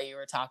of while you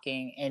were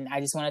talking, and I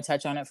just want to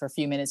touch on it for a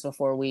few minutes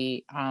before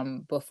we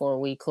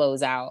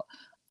close out.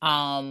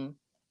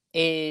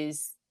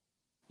 Is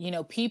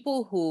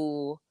people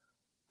who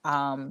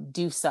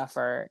do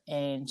suffer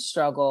and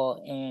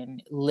struggle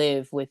and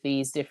live with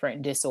these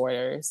different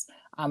disorders.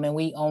 And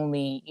we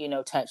only,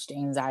 touched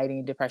anxiety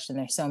and depression.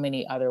 There's so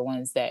many other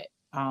ones that,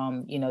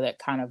 that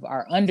kind of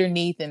are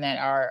underneath and that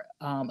are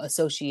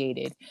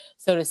associated,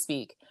 so to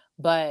speak.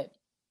 But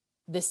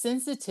the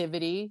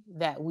sensitivity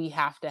that we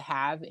have to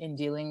have in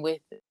dealing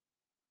with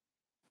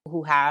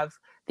who have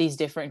these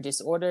different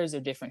disorders or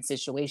different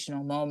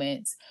situational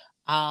moments,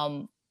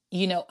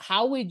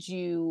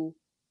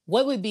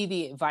 what would be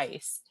the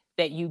advice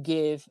that you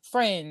give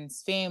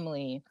friends,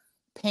 family,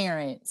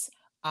 parents,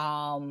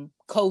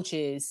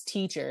 coaches,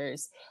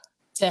 teachers,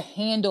 to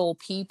handle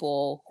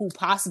people who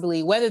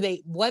possibly, whether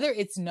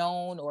it's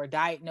known or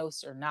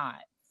diagnosed or not,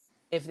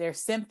 if there's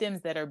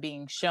symptoms that are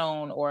being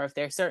shown, or if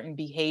there's certain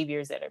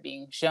behaviors that are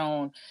being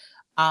shown,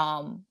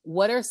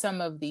 what are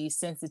some of the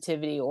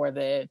sensitivity or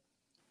the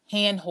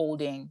hand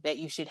holding that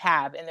you should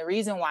have? And the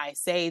reason why I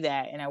say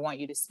that, and I want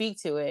you to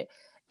speak to it,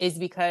 is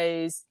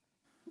because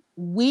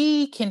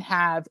we can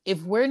have,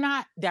 if we're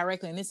not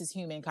directly, and this is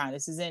humankind,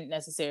 this isn't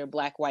necessarily a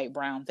black, white,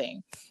 brown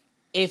thing.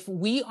 If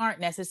we aren't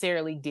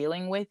necessarily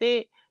dealing with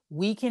it,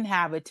 we can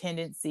have a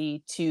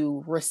tendency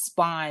to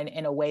respond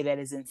in a way that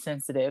is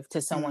insensitive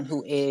to someone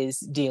who is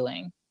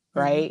dealing,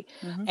 right?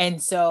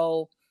 And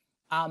so,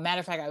 matter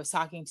of fact, I was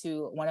talking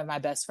to one of my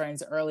best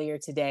friends earlier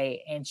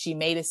today, and she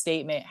made a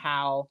statement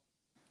how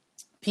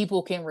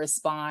people can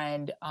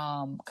respond.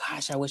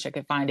 Gosh, I wish I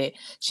could find it.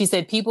 She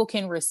said people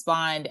can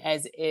respond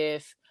as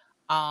if,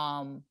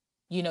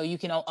 you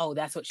can, oh,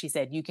 that's what she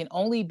said. You can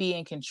only be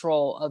in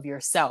control of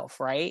yourself,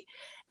 right?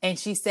 And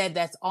she said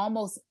that's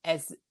almost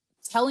as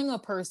telling a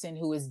person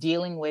who is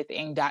dealing with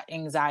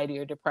anxiety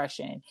or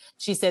depression.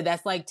 She said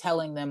that's like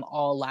telling them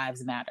all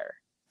lives matter.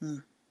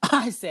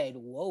 I said,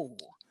 whoa.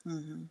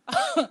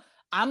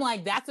 I'm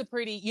like, that's a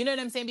pretty, you know what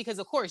I'm saying? Because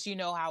of course, you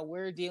know how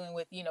we're dealing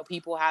with,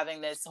 people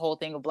having this whole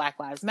thing of Black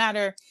Lives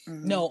Matter.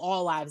 No,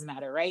 all lives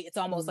matter, right? It's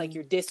almost like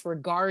you're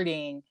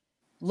disregarding,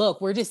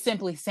 look, we're just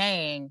simply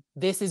saying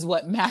this is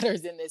what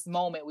matters in this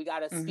moment. We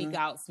got to speak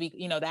out,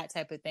 that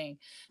type of thing.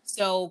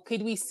 So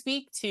could we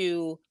speak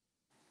to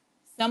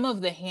some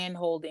of the hand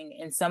holding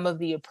and some of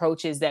the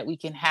approaches that we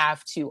can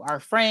have to our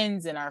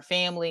friends and our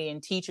family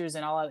and teachers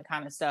and all of that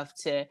kind of stuff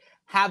to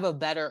have a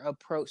better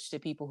approach to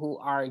people who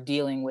are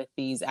dealing with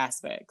these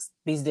aspects,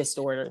 these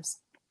disorders?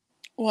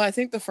 Well, I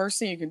think the first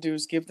thing you can do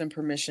is give them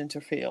permission to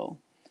feel.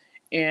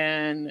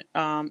 And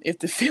if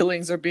the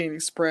feelings are being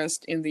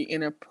expressed in the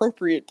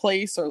inappropriate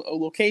place or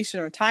location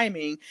or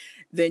timing,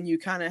 then you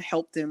kind of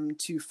help them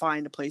to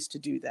find a place to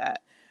do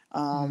that.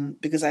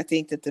 Because I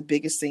think that the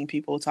biggest thing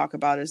people talk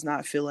about is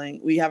not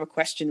feeling. We have a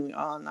question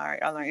on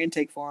our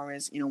intake form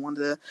is, one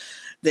of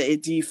the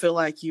do you feel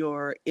like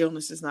your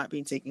illness is not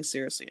being taken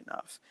seriously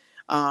enough?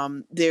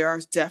 There are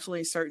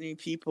definitely certain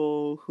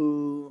people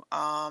who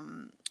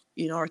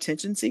are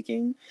attention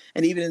seeking,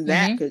 and even in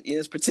that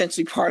is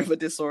potentially part of a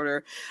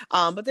disorder.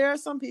 But there are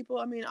some people,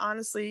 I mean,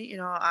 honestly,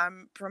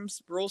 I'm from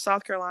rural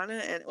South Carolina,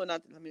 and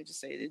not, let me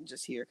just say it didn't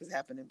just here because it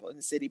happened in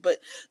the city, but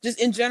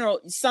just in general,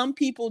 some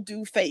people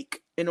do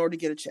fake in order to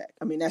get a check.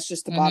 I mean, that's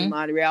just the bottom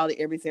line. The reality,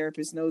 every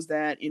therapist knows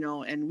that,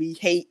 and we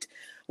hate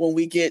when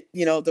we get,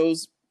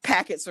 those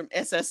packets from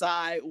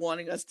SSI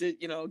wanting us to,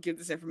 give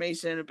this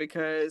information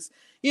because,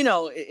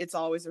 it's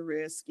always a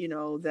risk,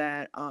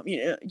 that,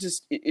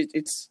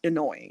 it's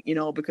annoying,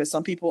 because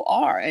some people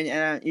are,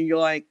 and you're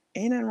like,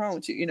 ain't nothing wrong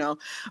with you,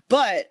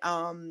 but,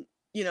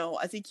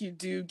 I think you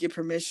do get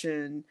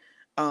permission,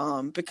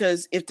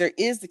 because if there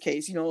is the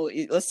case,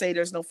 let's say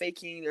there's no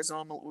faking, there's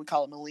no, we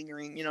call it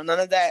malingering, none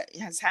of that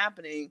is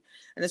happening,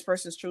 and this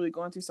person is truly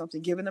going through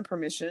something, giving them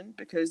permission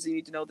because you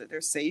need to know that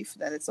they're safe,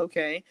 that it's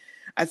okay.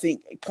 I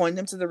think pointing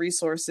them to the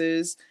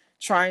resources,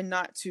 trying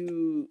not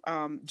to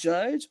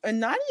judge, and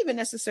not even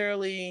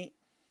necessarily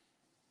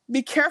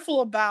be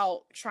careful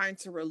about trying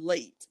to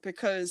relate,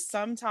 because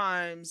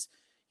sometimes,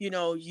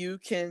 you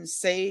can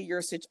say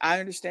I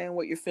understand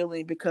what you're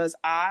feeling because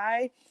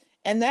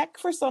and that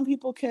for some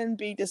people can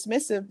be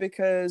dismissive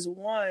because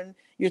one,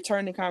 you're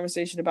turning the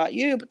conversation about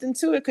you, but then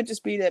two, it could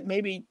just be that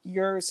maybe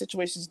your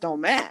situations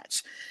don't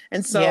match.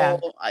 And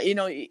so,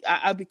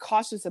 I'd be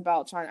cautious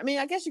about trying. I mean,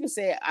 I guess you could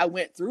say I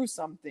went through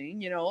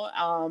something,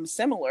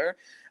 similar.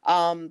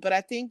 But I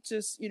think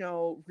just,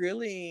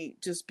 really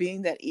just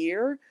being that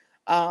ear.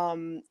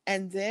 And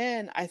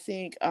then I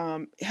think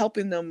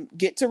helping them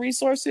get to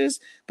resources,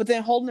 but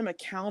then holding them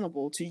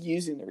accountable to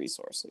using the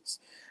resources.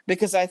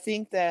 Because I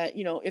think that,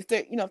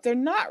 if they're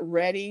not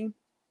ready,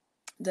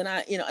 then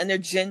and they're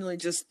genuinely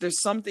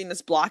there's something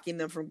that's blocking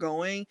them from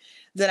going,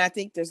 then I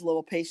think there's a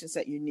little patience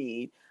that you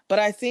need. But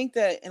I think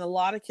that in a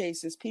lot of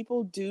cases,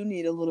 people do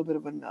need a little bit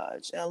of a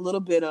nudge and a little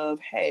bit of,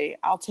 hey,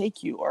 I'll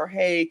take you, or,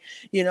 hey,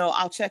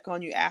 I'll check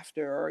on you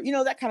after, or,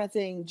 that kind of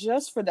thing,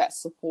 just for that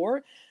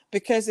support.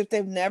 Because if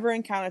they've never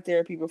encountered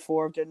therapy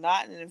before, if they're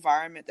not in an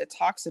environment that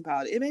talks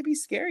about it, it may be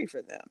scary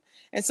for them.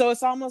 And so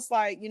it's almost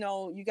like, you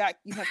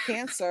have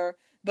cancer,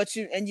 but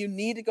you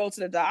need to go to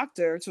the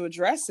doctor to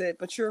address it,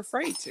 but you're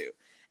afraid to.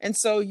 And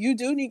so you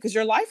do need, because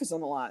your life is on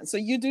the line. So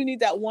you do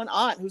need that one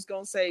aunt who's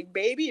going to say,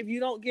 baby, if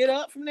you don't get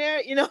up from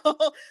there,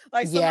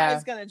 like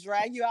somebody's going to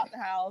drag you out the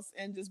house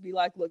and just be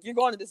like, look, you're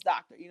going to this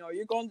doctor,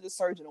 you're going to the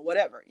surgeon or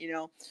whatever,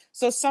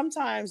 So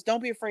sometimes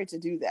don't be afraid to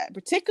do that,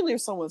 particularly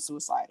if someone's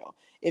suicidal.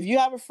 If you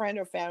have a friend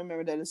or family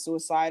member that is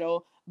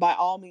suicidal, by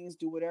all means,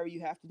 do whatever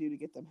you have to do to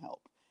get them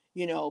help.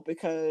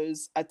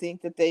 Because I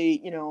think that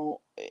they,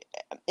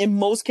 in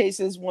most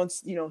cases,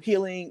 once,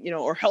 healing,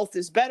 or health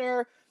is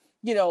better,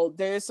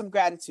 there is some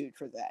gratitude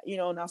for that,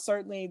 now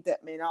certainly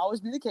that may not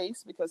always be the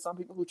case, because some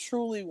people who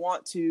truly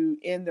want to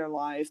end their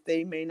life,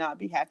 they may not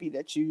be happy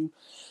that you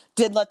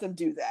did let them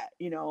do that,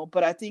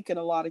 but I think in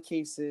a lot of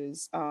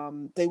cases,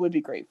 they would be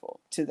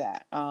grateful to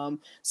that.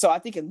 So I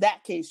think in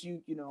that case,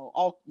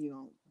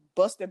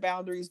 bust their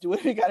boundaries, do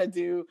whatever you got to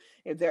do.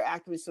 If they're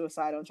actively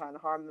suicidal and trying to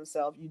harm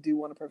themselves, you do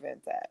want to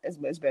prevent that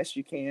as best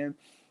you can.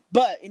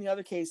 But in the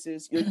other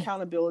cases, your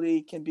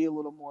accountability can be a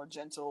little more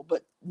gentle,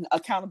 but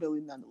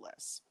accountability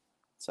nonetheless.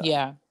 So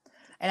Yeah.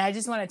 And I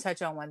just want to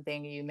touch on one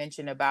thing you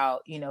mentioned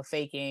about,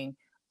 faking,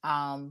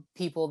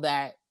 people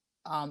that,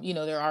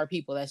 there are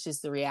people, that's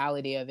just the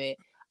reality of it.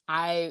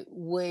 I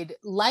would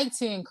like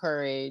to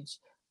encourage,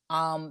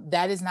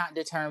 that is not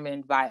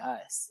determined by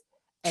us,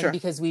 and sure.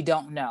 because we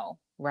don't know,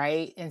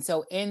 right? And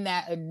so in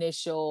that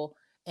initial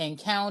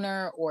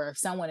encounter, or if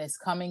someone is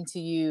coming to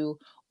you,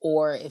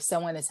 or if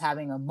someone is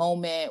having a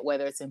moment,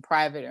 whether it's in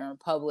private or in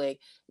public,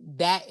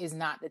 that is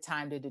not the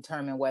time to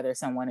determine whether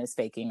someone is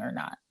faking or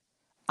not.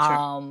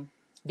 Sure.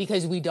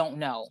 Because we don't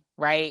know,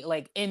 right?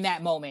 Like in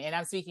that moment, and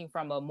I'm speaking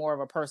from a more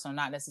of a personal,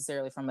 not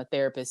necessarily from a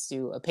therapist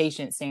to a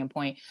patient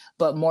standpoint,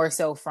 but more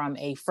so from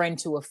a friend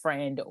to a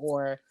friend,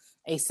 or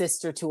a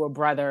sister to a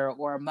brother,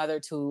 or a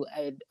mother to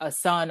a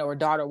son or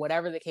daughter,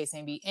 whatever the case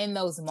may be. In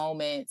those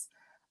moments,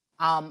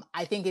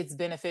 I think it's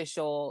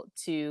beneficial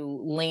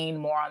to lean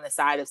more on the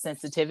side of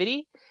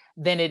sensitivity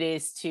than it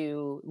is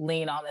to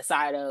lean on the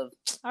side of,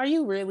 are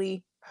you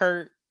really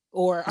hurt?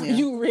 Or are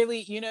you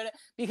really,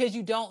 because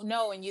you don't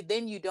know, and you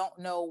don't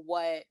know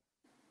what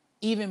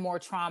even more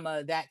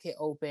trauma that could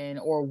open,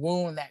 or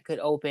wound that could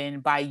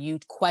open, by you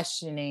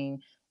questioning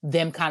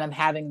them, kind of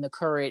having the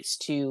courage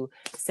to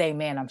say,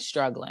 man, I'm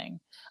struggling.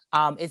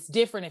 It's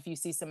different if you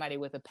see somebody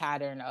with a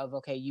pattern of,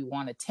 okay, you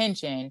want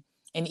attention.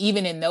 And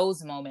even in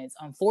those moments,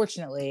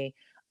 unfortunately,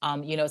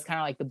 it's kind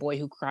of like the boy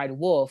who cried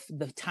wolf.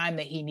 The time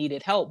that he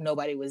needed help,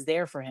 nobody was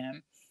there for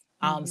him.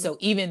 So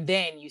even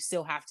then, you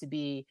still have to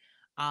be,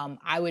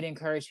 I would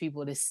encourage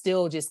people to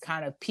still just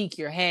kind of peek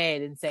your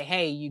head and say,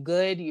 hey, you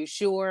good? You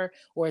sure?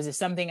 Or is there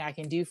something I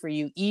can do for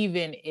you?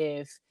 Even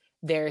if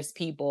there's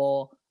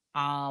people,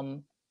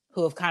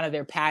 who have kind of,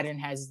 their pattern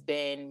has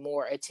been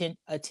more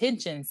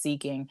attention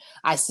seeking,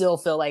 I still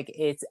feel like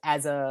it's,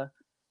 as a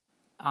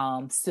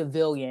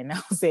civilian,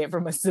 I'll say it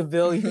from a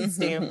civilian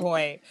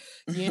standpoint,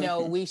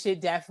 we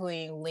should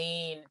definitely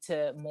lean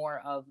to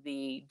more of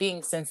the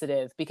being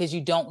sensitive, because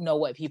you don't know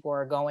what people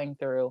are going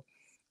through.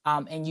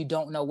 And you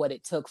don't know what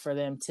it took for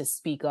them to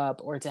speak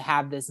up, or to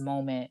have this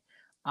moment,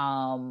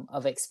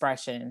 of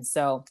expression.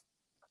 So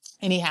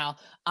anyhow,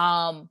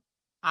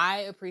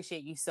 I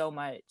appreciate you so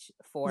much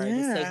for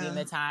just taking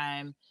the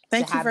time to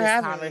Thank you have for this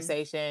having me.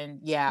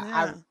 conversation.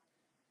 Yeah.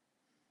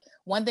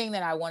 One thing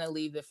that I want to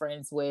leave the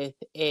friends with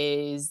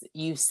is,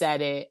 you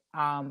said it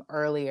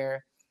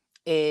earlier,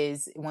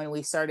 is when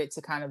we started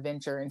to kind of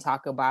venture and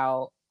talk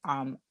about,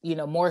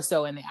 more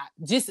so in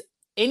just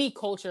any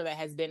culture that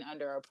has been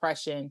under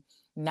oppression,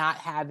 not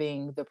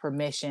having the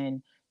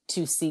permission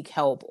to seek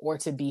help, or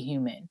to be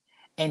human,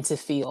 and to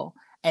feel.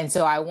 And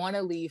so I want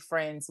to leave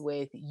friends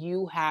with,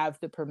 you have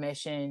the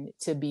permission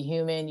to be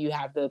human. You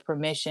have the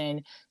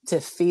permission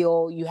to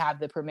feel. You have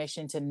the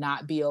permission to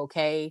not be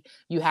okay.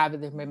 You have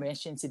the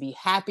permission to be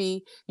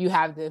happy. You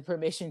have the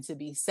permission to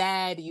be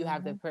sad. You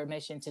have the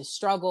permission to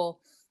struggle.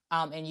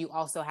 And you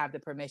also have the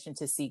permission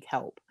to seek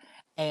help.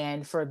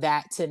 And for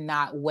that to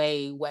not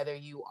weigh whether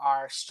you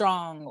are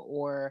strong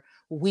or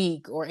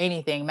weak or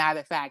anything.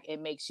 Matter of fact,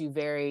 it makes you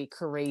very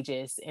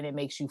courageous, and it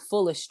makes you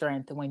full of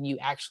strength when you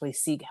actually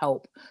seek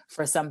help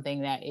for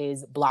something that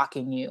is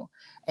blocking you.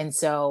 And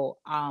so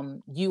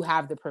you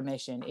have the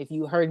permission. If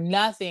you heard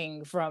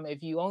nothing from,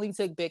 if you only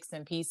took bits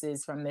and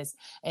pieces from this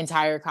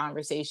entire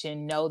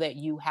conversation, know that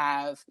you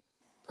have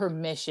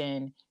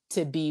permission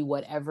to be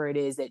whatever it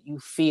is that you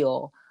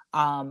feel.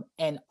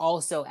 And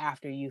also,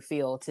 after you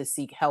feel, to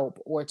seek help,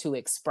 or to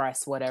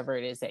express whatever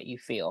it is that you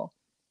feel.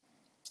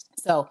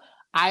 So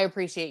I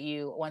appreciate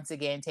you once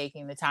again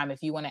taking the time.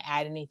 If you want to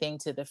add anything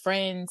to the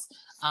friends,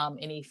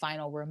 any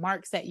final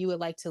remarks that you would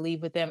like to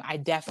leave with them, I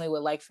definitely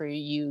would like for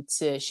you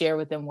to share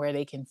with them where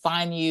they can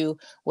find you,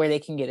 where they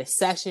can get a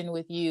session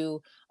with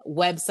you,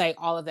 website,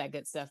 all of that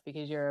good stuff,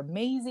 because you're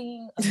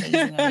amazing.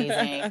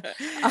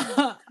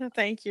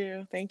 Thank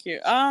you.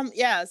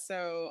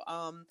 So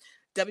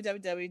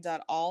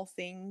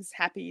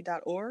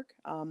www.allthingshappy.org.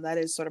 That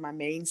is sort of my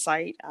main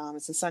site.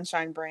 It's a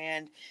Sunshine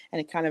brand,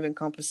 and it kind of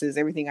encompasses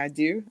everything I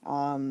do.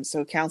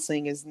 So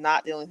counseling is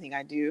not the only thing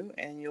I do,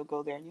 and you'll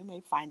go there and you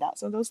may find out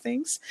some of those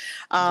things.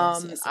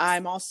 Yes.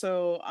 I'm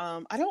also,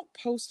 I don't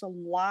post a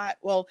lot.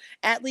 Well,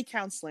 Atlee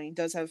Counseling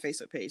does have a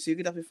Facebook page, so you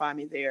can definitely find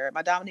me there.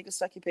 My Dominica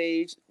Stuckey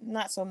page,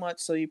 not so much.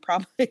 So you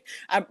probably,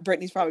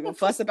 Brittany's probably going to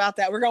fuss about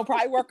that. We're going to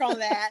probably work on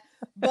that.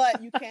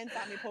 But you can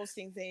find me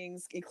posting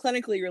things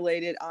clinically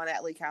related on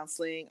Atlee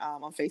Counseling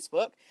on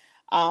Facebook.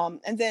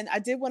 And then I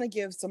did want to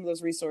give some of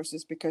those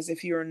resources, because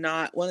if you're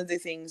not, one of the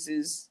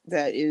things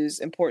that is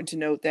important to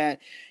note, that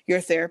your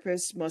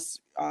therapist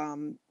must,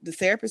 the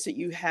therapist that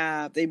you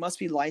have, they must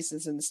be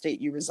licensed in the state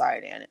you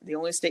reside in. The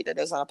only state that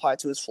does not apply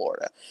to is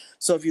Florida.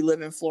 So if you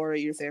live in Florida,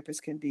 your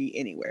therapist can be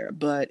anywhere,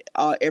 but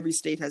every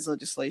state has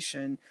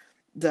legislation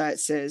that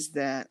says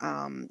that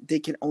they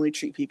can only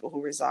treat people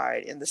who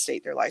reside in the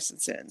state they're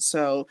licensed in.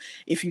 So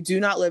if you do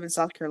not live in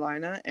South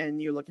Carolina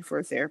and you're looking for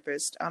a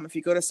therapist, if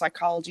you go to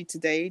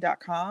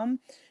psychologytoday.com,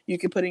 you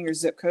can put in your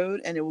zip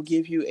code and it will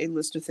give you a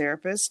list of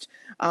therapists.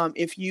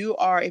 If you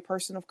are a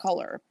person of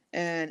color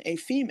and a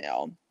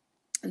female,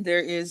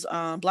 there is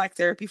Black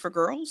Therapy for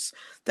Girls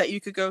that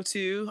you could go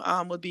to,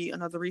 would be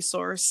another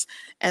resource.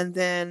 And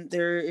then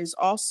there is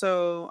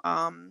also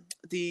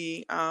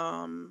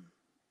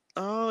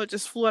it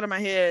just flew out of my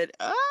head.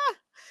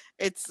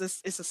 It's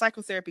a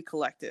psychotherapy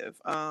collective.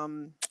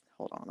 Hold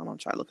on, I'm gonna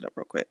try to look it up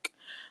real quick.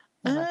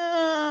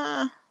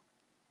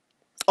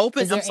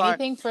 Is there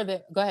anything for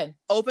the, go ahead.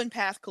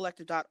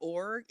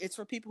 Openpathcollective.org. It's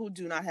for people who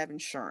do not have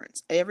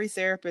insurance. Every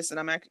therapist, and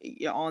I'm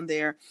actually on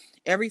there,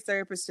 every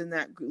therapist in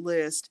that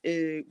list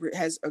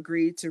has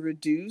agreed to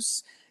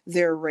reduce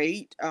their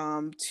rate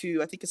to,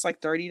 I think it's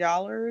like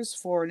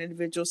 $30 for an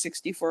individual,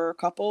 $60 for a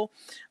couple,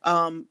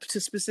 to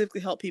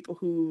specifically help people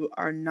who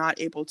are not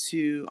able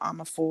to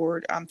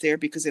afford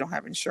therapy because they don't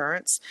have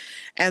insurance.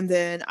 And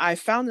then I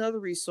found another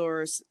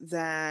resource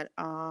that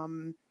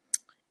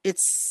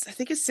I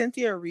think it's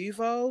Cynthia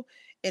Erivo,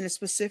 and it's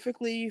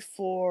specifically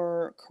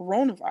for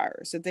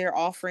coronavirus, that they're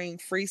offering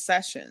free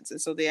sessions.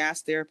 And so they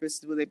asked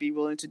therapists, would they be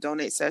willing to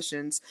donate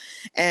sessions?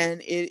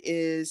 And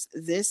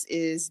this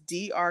is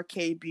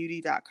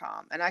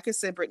drkbeauty.com. And I can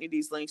send Brittany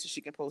these links so she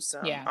can post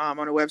them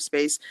on her web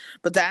space.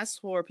 But that's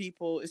for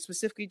people,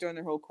 specifically during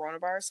the whole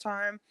coronavirus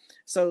time.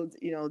 So,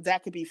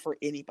 that could be for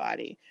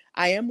anybody.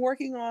 I am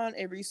working on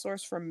a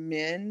resource for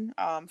men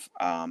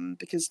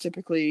because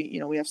typically,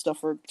 we have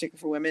stuff particularly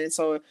for women. And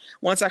so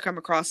once I come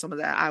across some of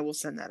that, I will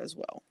send that as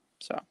well.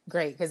 So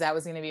great, because that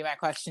was going to be my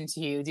question to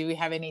you. Do we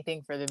have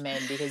anything for the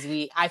men? Because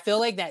I feel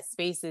like that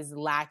space is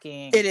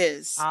lacking. It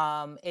is.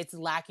 It's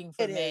lacking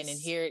for men, and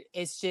here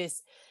it's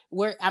just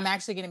I'm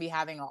actually going to be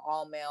having an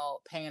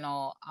all-male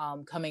panel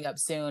coming up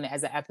soon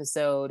as an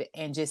episode,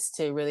 and just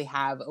to really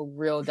have a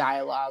real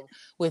dialogue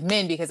with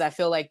men, because I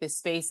feel like the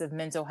space of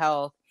mental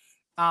health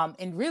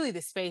and really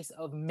the space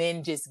of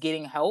men just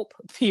getting help,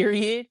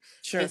 period,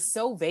 is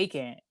so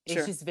vacant.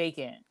 It's just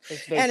vacant.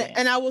 It's vacant.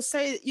 And I will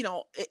say,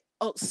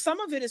 some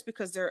of it is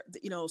because they're,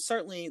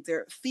 certainly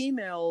their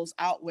females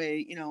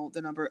outweigh,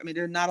 the number. I mean,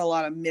 there are not a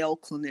lot of male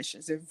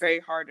clinicians. They're very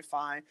hard to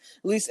find,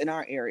 at least in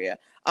our area.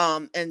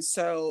 And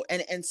so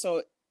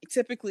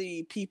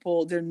typically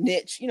people, their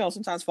niche,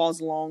 sometimes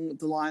falls along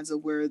the lines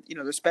of where,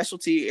 their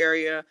specialty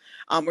area,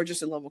 or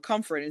just a level of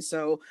comfort. And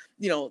so,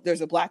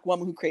 there's a Black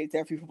woman who created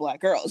therapy for Black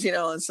girls,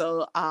 and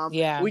so,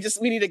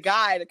 we need a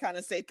guy to kind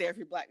of say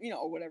therapy Black,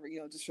 or whatever,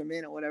 just for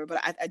men or whatever.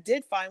 But I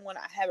did find one.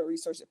 I haven't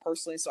researched it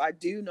personally, so I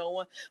do know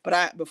one,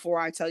 but before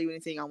I tell you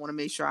anything, I want to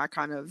make sure I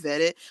kind of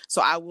vet it.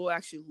 So I will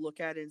actually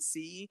look at it and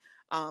see.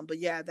 But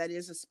yeah, that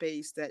is a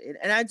space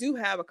and I do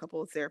have a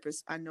couple of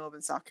therapists I know of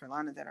in South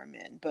Carolina that are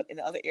men, but in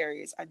other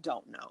areas I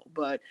don't know.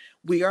 But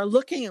we are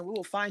looking, and we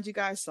will find you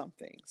guys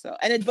something. So,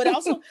 but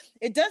also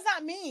it does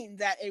not mean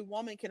that a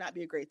woman cannot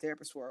be a great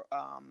therapist for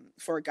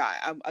a guy.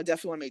 I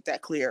definitely want to make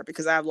that clear,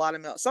 because I have a lot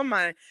of male. Some of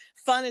my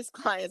funnest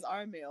clients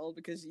are male,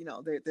 because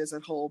there's a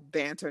whole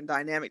banter and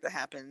dynamic that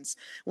happens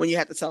when you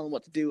have to tell them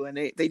what to do, and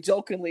they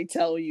jokingly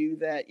tell you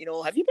that,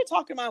 have you been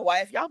talking to my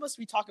wife? Y'all must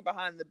be talking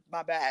behind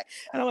my back.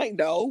 And I'm like,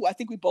 no, I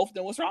think we both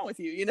know what's wrong with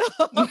you,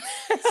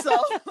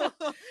 So,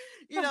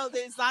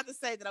 it's not to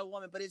say that a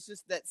woman, but it's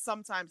just that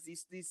sometimes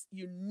these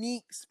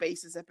unique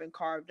spaces have been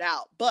carved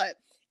out. But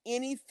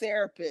any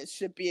therapist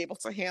should be able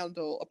to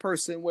handle a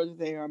person, whether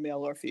they are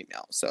male or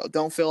female. So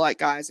don't feel like,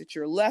 guys, that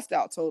you're left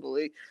out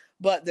totally.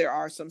 But there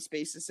are some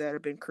spaces that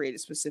have been created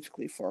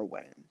specifically for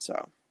women.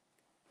 So.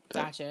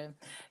 Gotcha.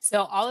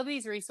 So all of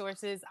these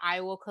resources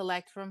I will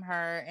collect from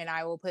her, and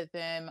I will put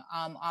them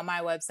on my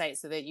website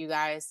so that you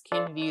guys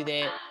can view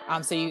it.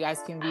 So you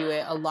guys can view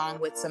it along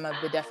with some of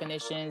the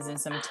definitions and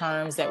some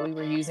terms that we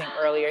were using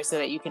earlier, so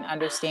that you can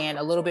understand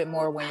a little bit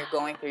more when you're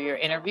going through your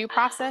interview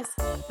process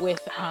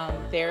with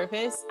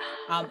therapists.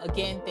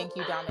 Again, thank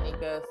you,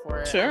 Dominica,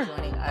 for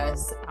joining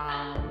us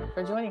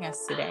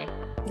today.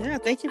 Yeah,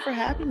 thank you for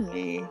having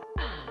me.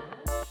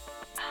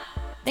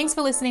 Thanks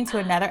for listening to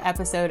another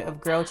episode of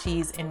Grilled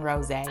Cheese and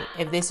Rosé.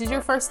 If this is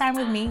your first time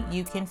with me,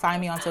 you can find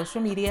me on social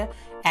media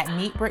at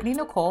Meet Brittany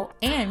Nicole,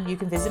 and you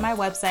can visit my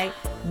website,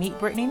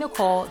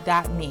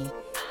 meetbrittanynicole.me.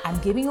 I'm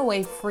giving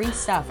away free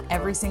stuff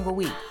every single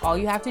week. All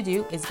you have to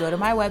do is go to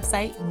my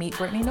website,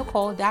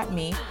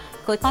 meetbrittanynicole.me,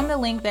 click on the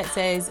link that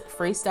says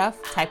free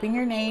stuff, type in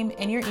your name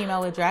and your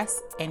email address,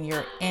 and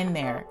you're in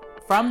there.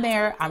 From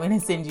there, I'm going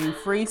to send you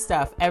free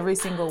stuff every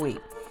single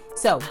week.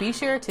 So be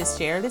sure to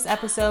share this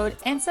episode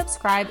and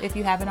subscribe if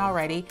you haven't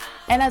already.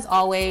 And as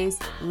always,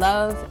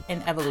 love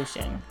and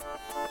evolution.